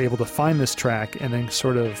 who were able to find this track and then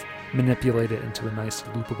sort of manipulate it into a nice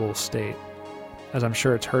loopable state, as I'm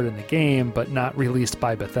sure it's heard in the game, but not released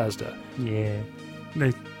by Bethesda. Yeah.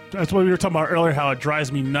 That's what we were talking about earlier, how it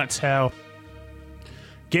drives me nuts how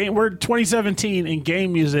we're 2017 and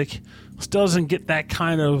game music still doesn't get that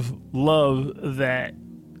kind of love that,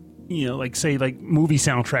 like say like movie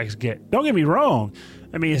soundtracks get. Don't get me wrong.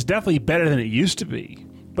 I mean, it's definitely better than it used to be,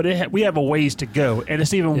 but we have a ways to go, and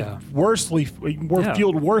it's even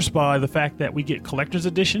fueled worse by the fact that we get collector's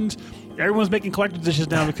editions. Everyone's making collector's editions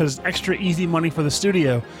now because it's extra easy money for the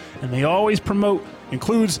studio, and they always promote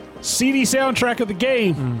includes CD soundtrack of the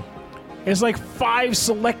game. It's like 5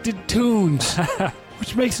 selected tunes,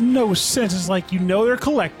 which makes no sense. It's like, they're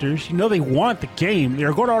collectors, they want the game,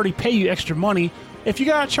 they're going to already pay you extra money. If you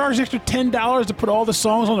got to charge extra $10 to put all the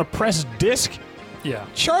songs on a pressed disc,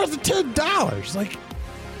 charge the $10. Like,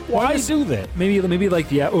 why do that? Maybe like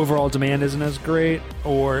the overall demand isn't as great,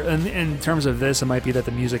 or in terms of this, it might be that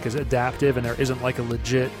the music is adaptive and there isn't like a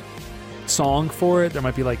legit song for it. There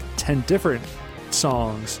might be like 10 different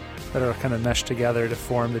songs that are kind of meshed together to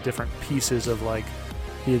form the different pieces of like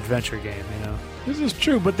the adventure game. This is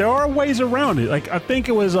true, but there are ways around it. Like I think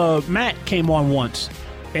it was Matt came on once,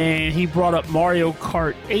 and he brought up Mario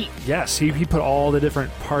Kart 8. Yes, he put all the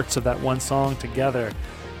different parts of that one song together,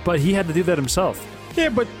 but he had to do that himself. Yeah,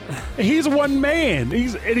 but he's one man.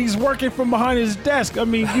 He's working from behind his desk. I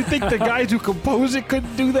mean, you think the guys who compose it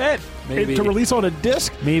couldn't do that to release on a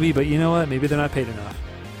disc? Maybe, but you know what? Maybe they're not paid enough.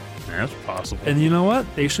 That's possible. And you know what?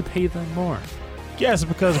 They should pay them more. Yes,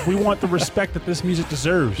 because we want the respect that this music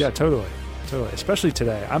deserves. Yeah, totally. Especially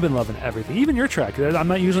today. I've been loving everything. Even your track. I'm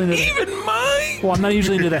not usually into even mine. Well, I'm not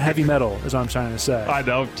usually into the heavy metal, is what I'm trying to say. I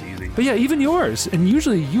know, I'm teasing. But yeah, even yours. And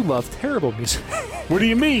usually you love terrible music. What do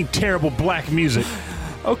you mean, terrible black music?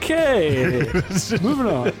 Okay. Moving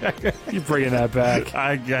on. You're bringing that back.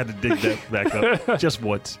 I got to dig that back up just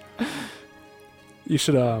once. You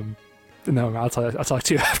should. No, I'll talk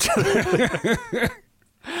to you after.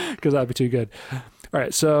 Because that'd be too good. All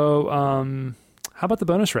right, so how about the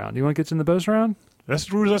bonus round? You want to get in the bonus round? Let's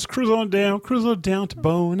cruise on down to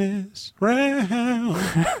bonus round.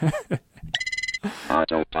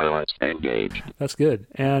 Autopilot engaged. That's good.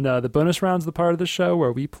 And the bonus round's the part of the show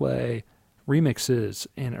where we play remixes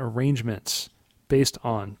and arrangements based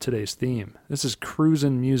on today's theme. This is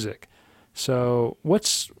cruising music. So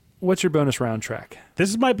what's your bonus round track?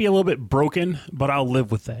 This might be a little bit broken, but I'll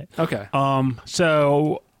live with that. Okay.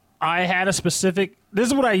 So I had a specific... This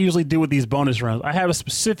is what I usually do with these bonus rounds. I have a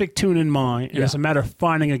specific tune in mind, and it's a matter of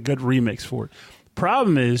finding a good remix for it.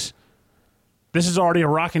 Problem is, this is already a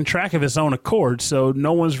rocking track of its own accord, so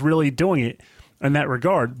no one's really doing it in that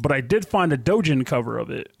regard. But I did find a Dojin cover of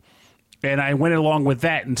it, and I went along with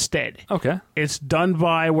that instead. Okay. It's done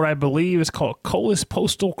by what I believe is called Colas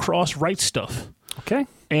Postal Cross Right Stuff. Okay.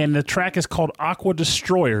 And the track is called Aqua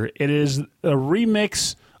Destroyer. It is a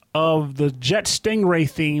remix of the Jet Stingray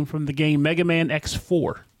theme from the game Mega Man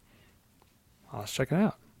X4. Let's check it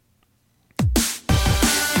out.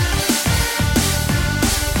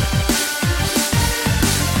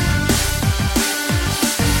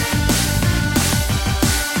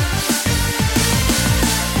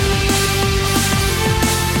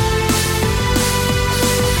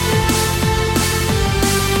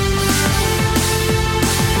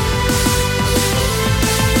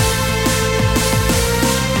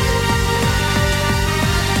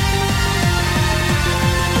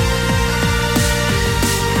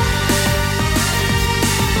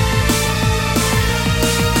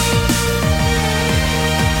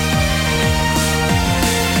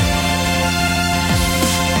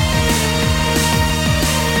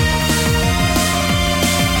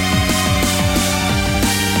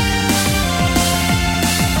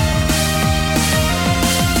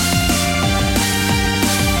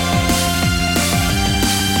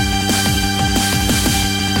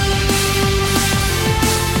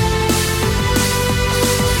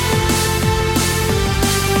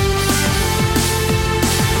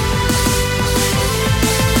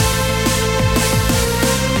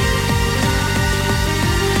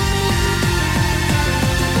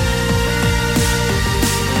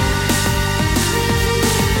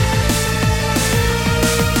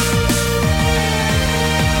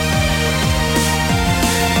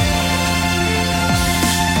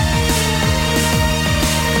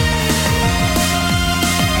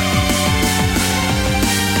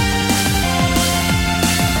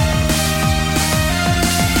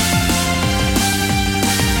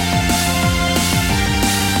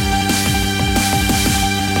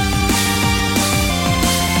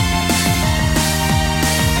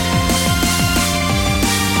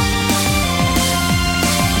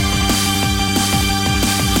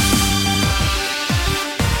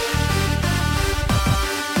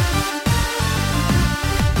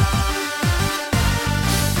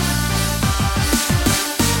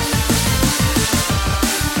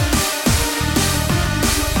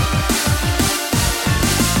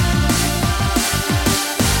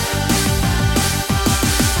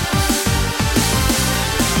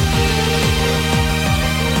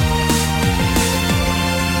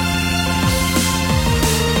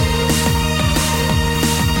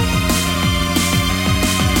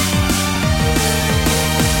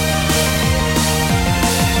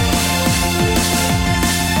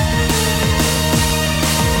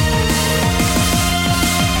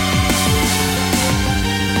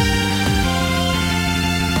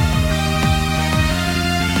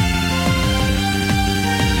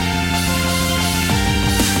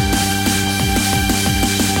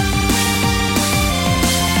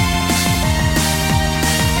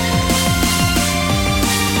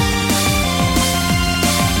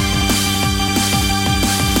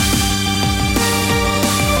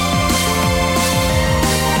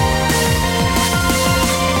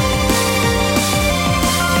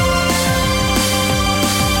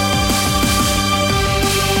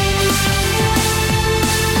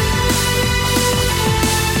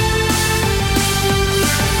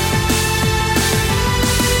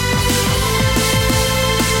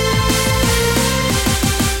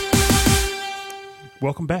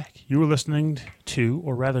 Welcome back. You were listening to,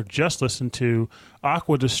 or rather just listened to,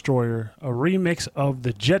 Aqua Destroyer, a remix of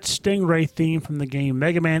the Jet Stingray theme from the game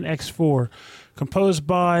Mega Man X4, composed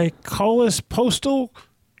by Collis Postal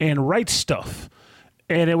and Right Stuff.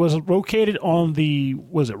 And it was located on the,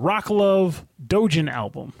 Rock Love Dojin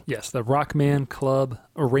album. Yes, the Rockman Club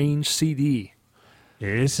Arranged CD.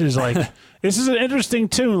 This is this is an interesting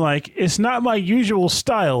tune. Like, it's not my usual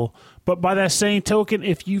style, but by that same token,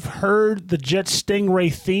 if you've heard the Jet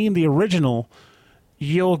Stingray theme, the original,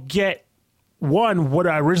 you'll get, one, what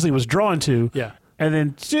I originally was drawn to. Yeah. And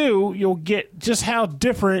then two, you'll get just how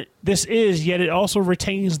different this is, yet it also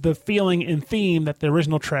retains the feeling and theme that the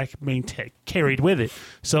original track carried with it.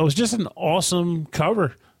 So it's just an awesome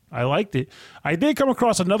cover. I liked it. I did come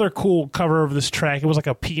across another cool cover of this track. It was like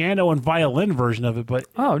a piano and violin version of it, but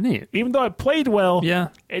oh, neat. Even though it played well, yeah,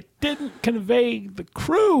 it didn't convey the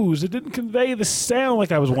cruise. It didn't convey the sound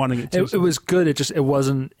like I was wanting it to. It was good. It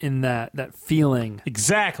wasn't in that feeling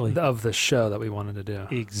exactly of the show that we wanted to do.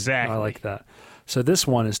 Exactly. I like that. So this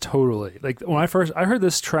one is totally like when I heard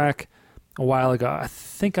this track a while ago. I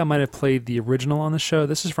think I might have played the original on the show.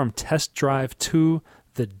 This is from Test Drive 2: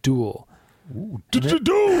 The Duel. Ooh,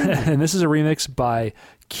 and this is a remix by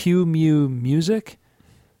Q Mew Music,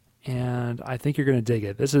 and I think you're going to dig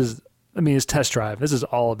it. It's Test Drive. This is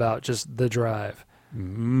all about just the drive.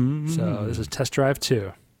 So this is Test Drive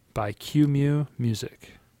 2 by Q Mew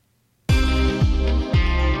Music.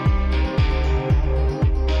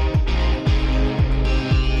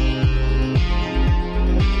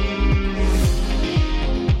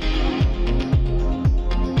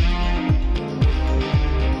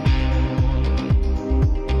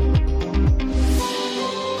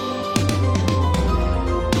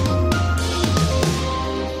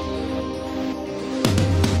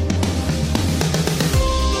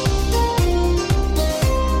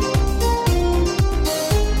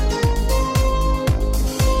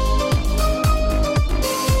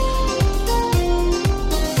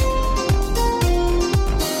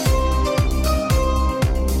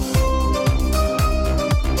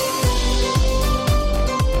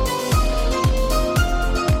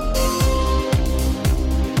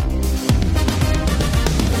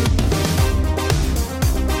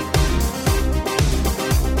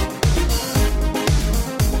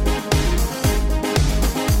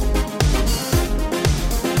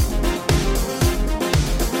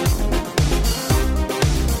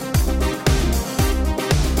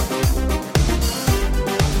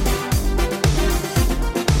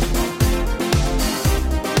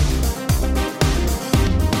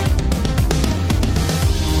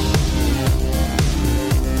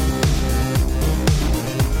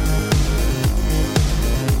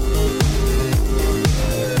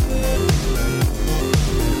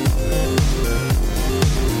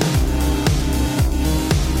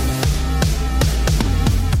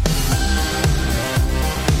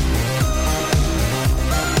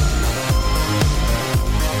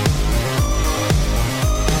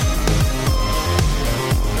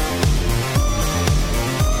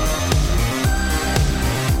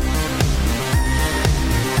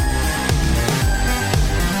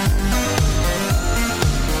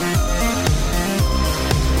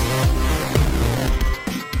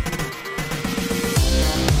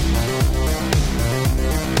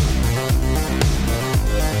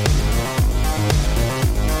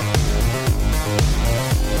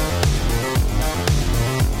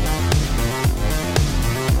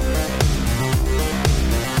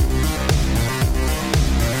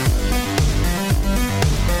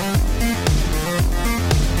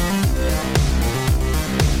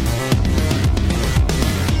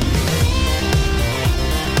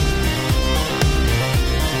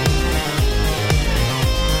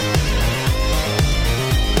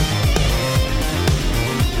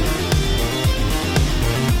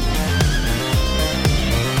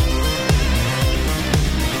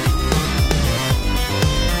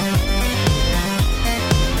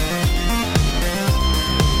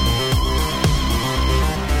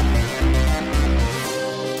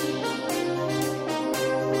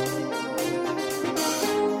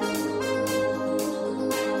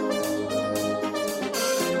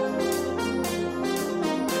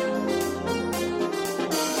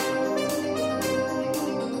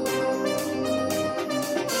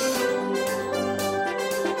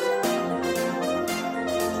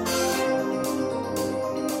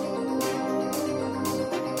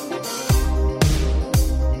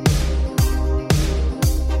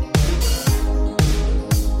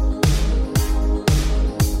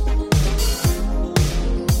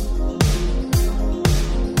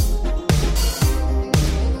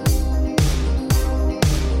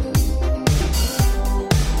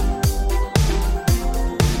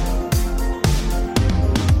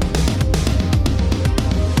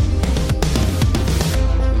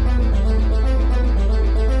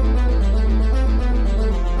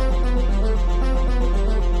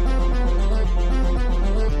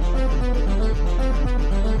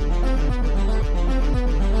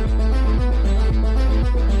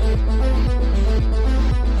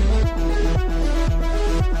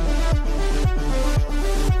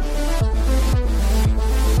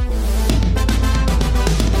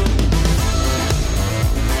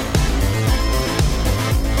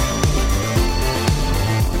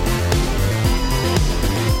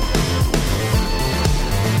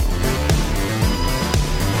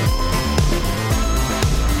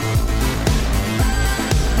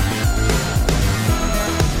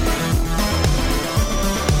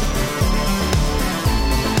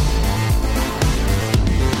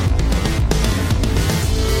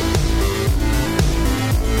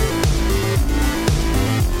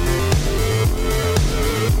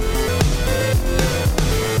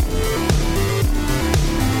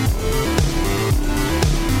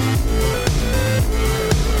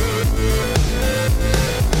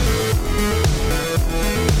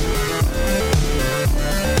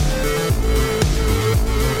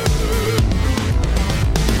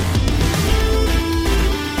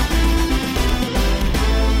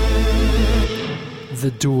 The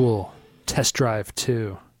Duel Test Drive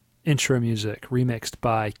 2 intro music remixed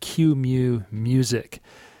by QMU Music.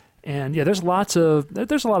 And yeah, there's a lot of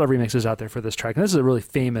remixes out there for this track. And this is a really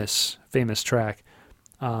famous track.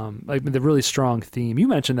 Like the really strong theme. You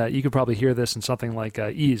mentioned that you could probably hear this in something like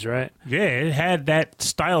Ease, right? Yeah, it had that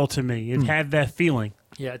style to me. It had that feeling.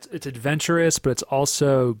 Yeah, it's adventurous, but it's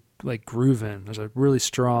also like grooving. There's a really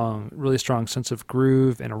strong sense of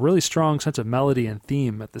groove and a really strong sense of melody and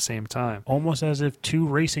theme at the same time. Almost as if two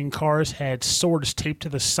racing cars had swords taped to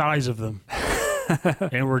the sides of them.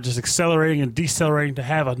 And we're just accelerating and decelerating to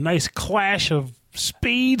have a nice clash of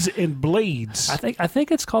speeds and blades. I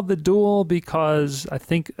think it's called The Duel because I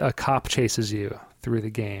think a cop chases you through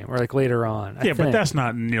the game, or like later on. But that's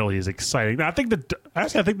not nearly as exciting. I think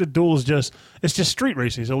the Duel is just street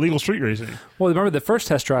racing. It's illegal street racing. Well, remember the first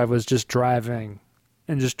test drive was just driving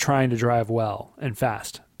and just trying to drive well and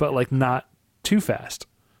fast, but like not too fast.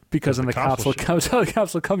 Because then the cops will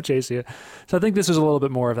come chase you. So I think this is a little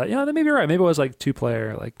bit more of that. Yeah, maybe you're right. Maybe it was like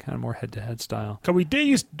 2-player, like kind of more head-to-head style.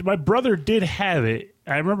 My brother did have it.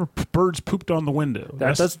 I remember birds pooped on the window.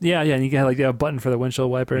 And you get like a button for the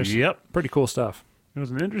windshield wipers. Yep. Pretty cool stuff. It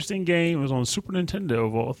was an interesting game. It was on Super Nintendo,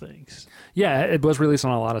 of all things. Yeah, it was released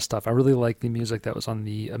on a lot of stuff. I really like the music that was on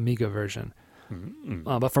the Amiga version.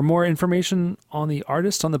 But for more information on the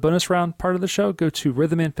artists on the bonus round part of the show, go to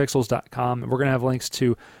rhythmandpixels.com. And we're going to have links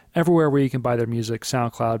to everywhere where you can buy their music,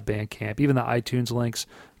 SoundCloud, Bandcamp, even the iTunes links.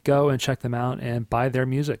 Go and check them out and buy their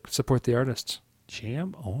music. Support the artists.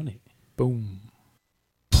 Jam on it. Boom.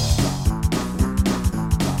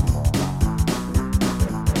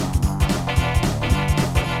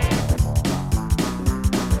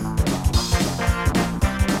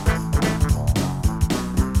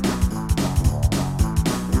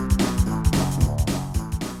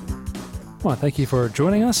 Well, thank you for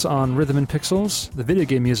joining us on Rhythm and Pixels, the video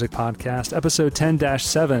game music podcast, episode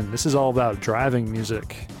 10-7. This is all about driving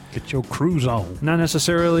music. Get your cruise on. Not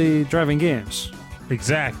necessarily driving games.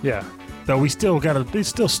 Exactly. Yeah. Though they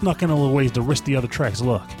still snuck in a little ways to risk the other track's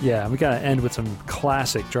luck. Yeah, we got to end with some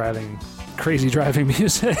classic crazy driving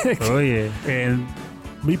music. Oh, yeah. And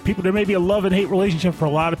there may be a love and hate relationship for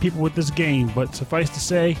a lot of people with this game, but suffice to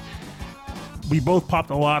say, we both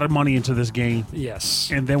popped a lot of money into this game. Yes.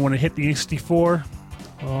 And then when it hit the N64,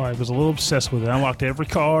 I was a little obsessed with it. I unlocked every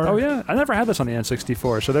car. Oh, yeah? I never had this on the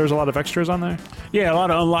N64, so there was a lot of extras on there? Yeah, a lot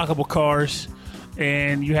of unlockable cars.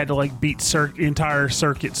 And you had to beat entire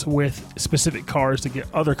circuits with specific cars to get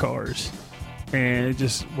other cars. And it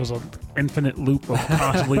just was an infinite loop of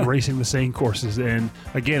constantly racing the same courses. And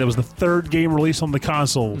again, it was the third game released on the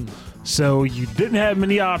console. So you didn't have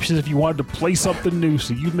many options if you wanted to play something new,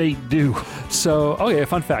 so you made do. So,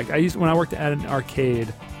 fun fact. When I worked at an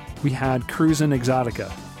arcade, we had Cruisin' Exotica.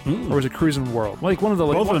 Or was it Cruisin' World? Like one of the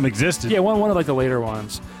Both of them existed. Yeah, one of the later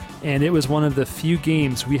ones. And it was one of the few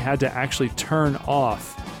games we had to actually turn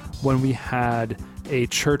off when we had a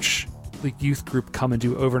church youth group come and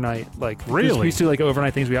do overnight. Really? We used to do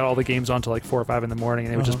overnight things. We had all the games on till 4 or 5 in the morning,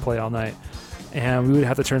 and they would just play all night. And we would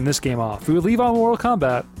have to turn this game off. We would leave on Mortal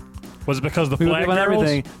Kombat. Was it because the flag would leave on girls?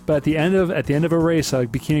 Everything, but at the end of a race, a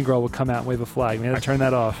bikini girl would come out and wave a flag. We had to turn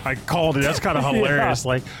that off. I called it. That's kind of hilarious.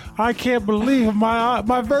 Yeah. I can't believe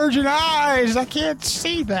my virgin eyes. I can't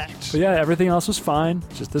see that. But yeah, everything else was fine.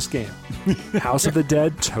 Just this game. House of the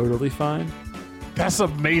Dead, totally fine. That's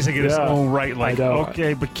amazing in its own right.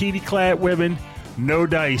 Okay, bikini-clad women, no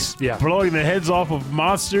dice. Yeah. Blowing the heads off of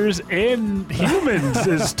monsters and humans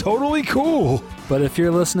is totally cool. But if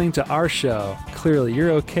you're listening to our show, clearly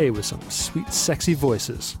you're okay with some sweet, sexy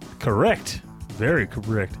voices. Correct. Very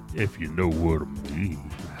correct. If you know what I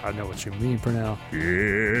mean. I know what you mean, Pernell.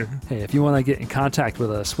 Yeah. Hey, if you want to get in contact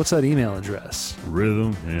with us, what's that email address?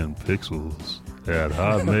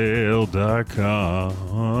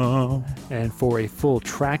 rhythmandpixels@hotmail.com. And for a full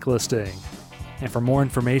track listing and for more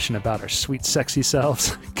information about our sweet, sexy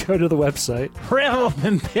selves, go to the website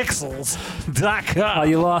rhythmandpixels.com.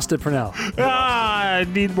 You lost it, Pernell. I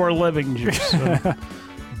need more living juice.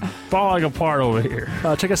 Falling apart over here.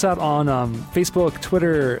 Check us out on Facebook,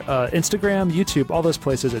 Twitter, Instagram, YouTube, all those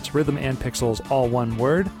places. It's Rhythm and Pixels, all one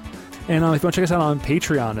word. And if you want to check us out on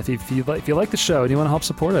Patreon, if you like the show and you want to help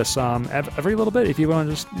support us every little bit, if you want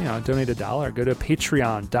to just donate $1, go to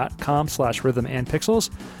patreon.com/rhythmandpixels.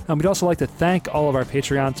 We'd also like to thank all of our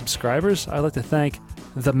Patreon subscribers. I'd like to thank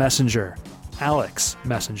The Messenger, Alex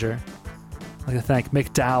Messenger. I'd like to thank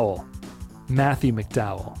McDowell, Matthew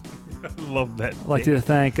McDowell. I love that. I'd like to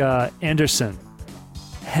thank Anderson,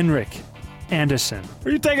 Henrik Anderson. Are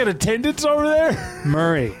you taking attendance over there?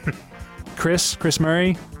 Murray, Chris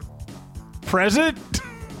Murray. Present?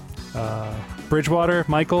 Bridgewater,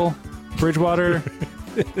 Michael Bridgewater.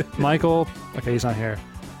 Michael. Okay, he's not here.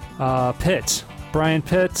 Pitt. Brian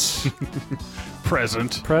Pitt.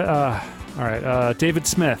 Present. All right. David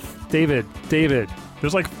Smith. David.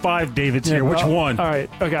 There's like 5 Davids here. Which one? All right.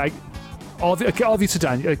 Okay. All of you sit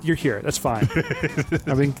down. You're here. That's fine.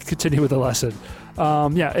 I mean, continue with the lesson.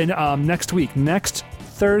 And next week, next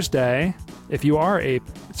Thursday, if you are a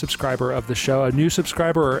subscriber of the show, a new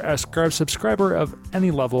subscriber or a subscriber of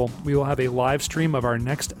any level, we will have a live stream of our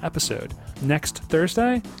next episode next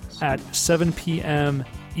Thursday at 7 p.m.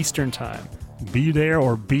 Eastern Time. Be there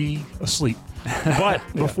or be asleep. But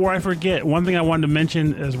before I forget, one thing I wanted to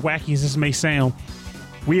mention, as wacky as this may sound,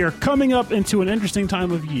 we are coming up into an interesting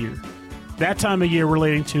time of year. That time of year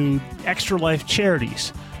relating to Extra Life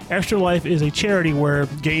charities. Extra Life is a charity where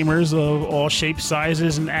gamers of all shapes,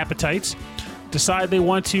 sizes, and appetites decide they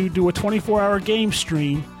want to do a 24-hour game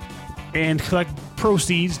stream and collect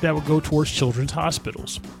proceeds that will go towards children's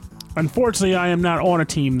hospitals. Unfortunately, I am not on a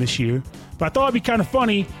team this year, but I thought it'd be kind of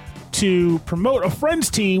funny to promote a friend's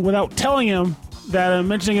team without telling him that I'm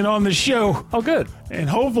mentioning it on the show. Oh, good. And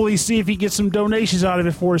hopefully see if he gets some donations out of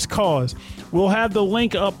it for his cause. We'll have the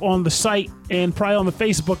link up on the site and probably on the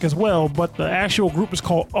Facebook as well, but the actual group is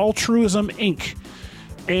called Altruism Inc.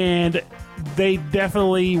 And they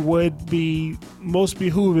definitely would be most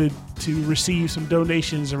behooved to receive some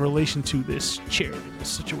donations in relation to this charity, this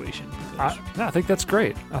situation. I think that's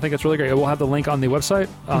great. I think it's really great. We'll have the link on the website,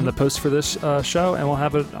 on the post for this show, and we'll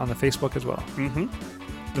have it on the Facebook as well. Mm-hmm.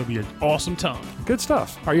 It'll be an awesome time. Good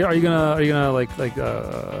stuff. Are you gonna like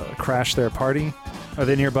crash their party? Are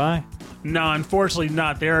they nearby? No, unfortunately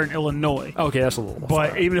not. They're in Illinois. Okay, that's a little.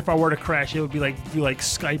 But far. even if I were to crash, it would be like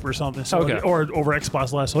Skype or something. So okay. Or over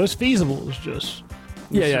Xbox Live. So it's feasible. It's just.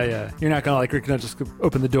 Yeah. You're not gonna you're gonna just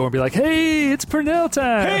open the door and be like, "Hey, it's Purnell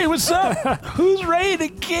time." Hey, what's up? Who's ready to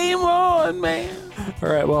game on, man? All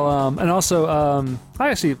right. Well, and also, I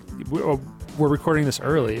actually we're recording this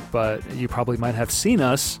early, but you probably might have seen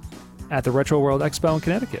us at the Retro World Expo in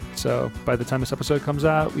Connecticut. So by the time this episode comes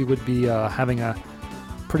out, we would be having a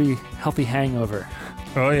pretty healthy hangover.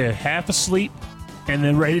 Oh yeah, half asleep, and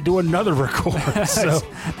then ready to do another record. So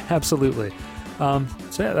absolutely. So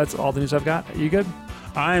yeah, that's all the news I've got. Are you good?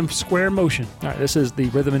 I'm square motion. All right, this is the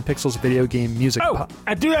Rhythm and Pixels video game music.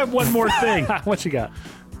 I do have one more thing. What you got?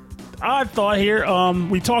 Odd thought here.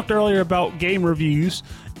 We talked earlier about game reviews,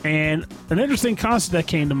 and an interesting concept that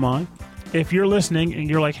came to mind. If you're listening and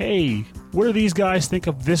you're like, hey, what do these guys think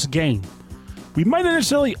of this game? We might not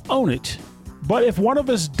necessarily own it, but if one of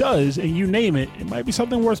us does and you name it, it might be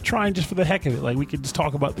something worth trying just for the heck of it. Like, we could just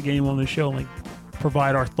talk about the game on the show and like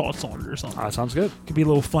provide our thoughts on it or something. That sounds good. It could be a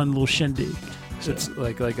little fun, little shindig. So. It's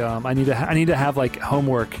I need to have like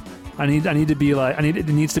homework. It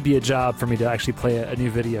needs to be a job for me to actually play a new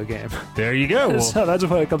video game. There you go. Well, so that's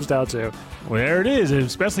what it comes down to. Well, there it is.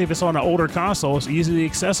 Especially if it's on an older console, it's easily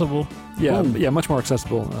accessible. Yeah, much more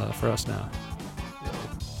accessible for us now.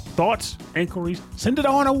 Thoughts, inquiries, send it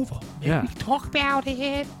on over. Yeah. Talk about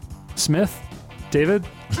it. Smith? David?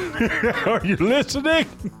 Are you listening?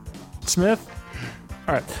 Smith?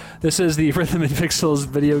 All right. This is the Rhythm and Pixels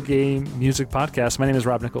video game music podcast. My name is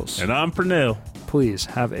Rob Nichols. And I'm Purnell. Please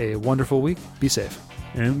have a wonderful week. Be safe.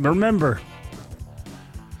 And remember,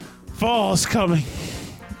 fall's coming.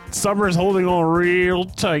 Summer's holding on real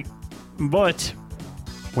tight. But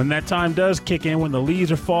when that time does kick in, when the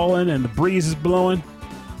leaves are falling and the breeze is blowing,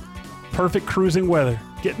 perfect cruising weather.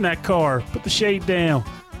 Get in that car, put the shade down,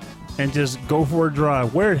 and just go for a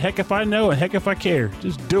drive. Where the heck if I know and heck if I care.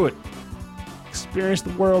 Just do it. Experience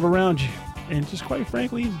the world around you. And just quite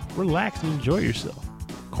frankly, relax and enjoy yourself.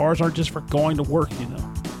 Cars aren't just for going to work, you know.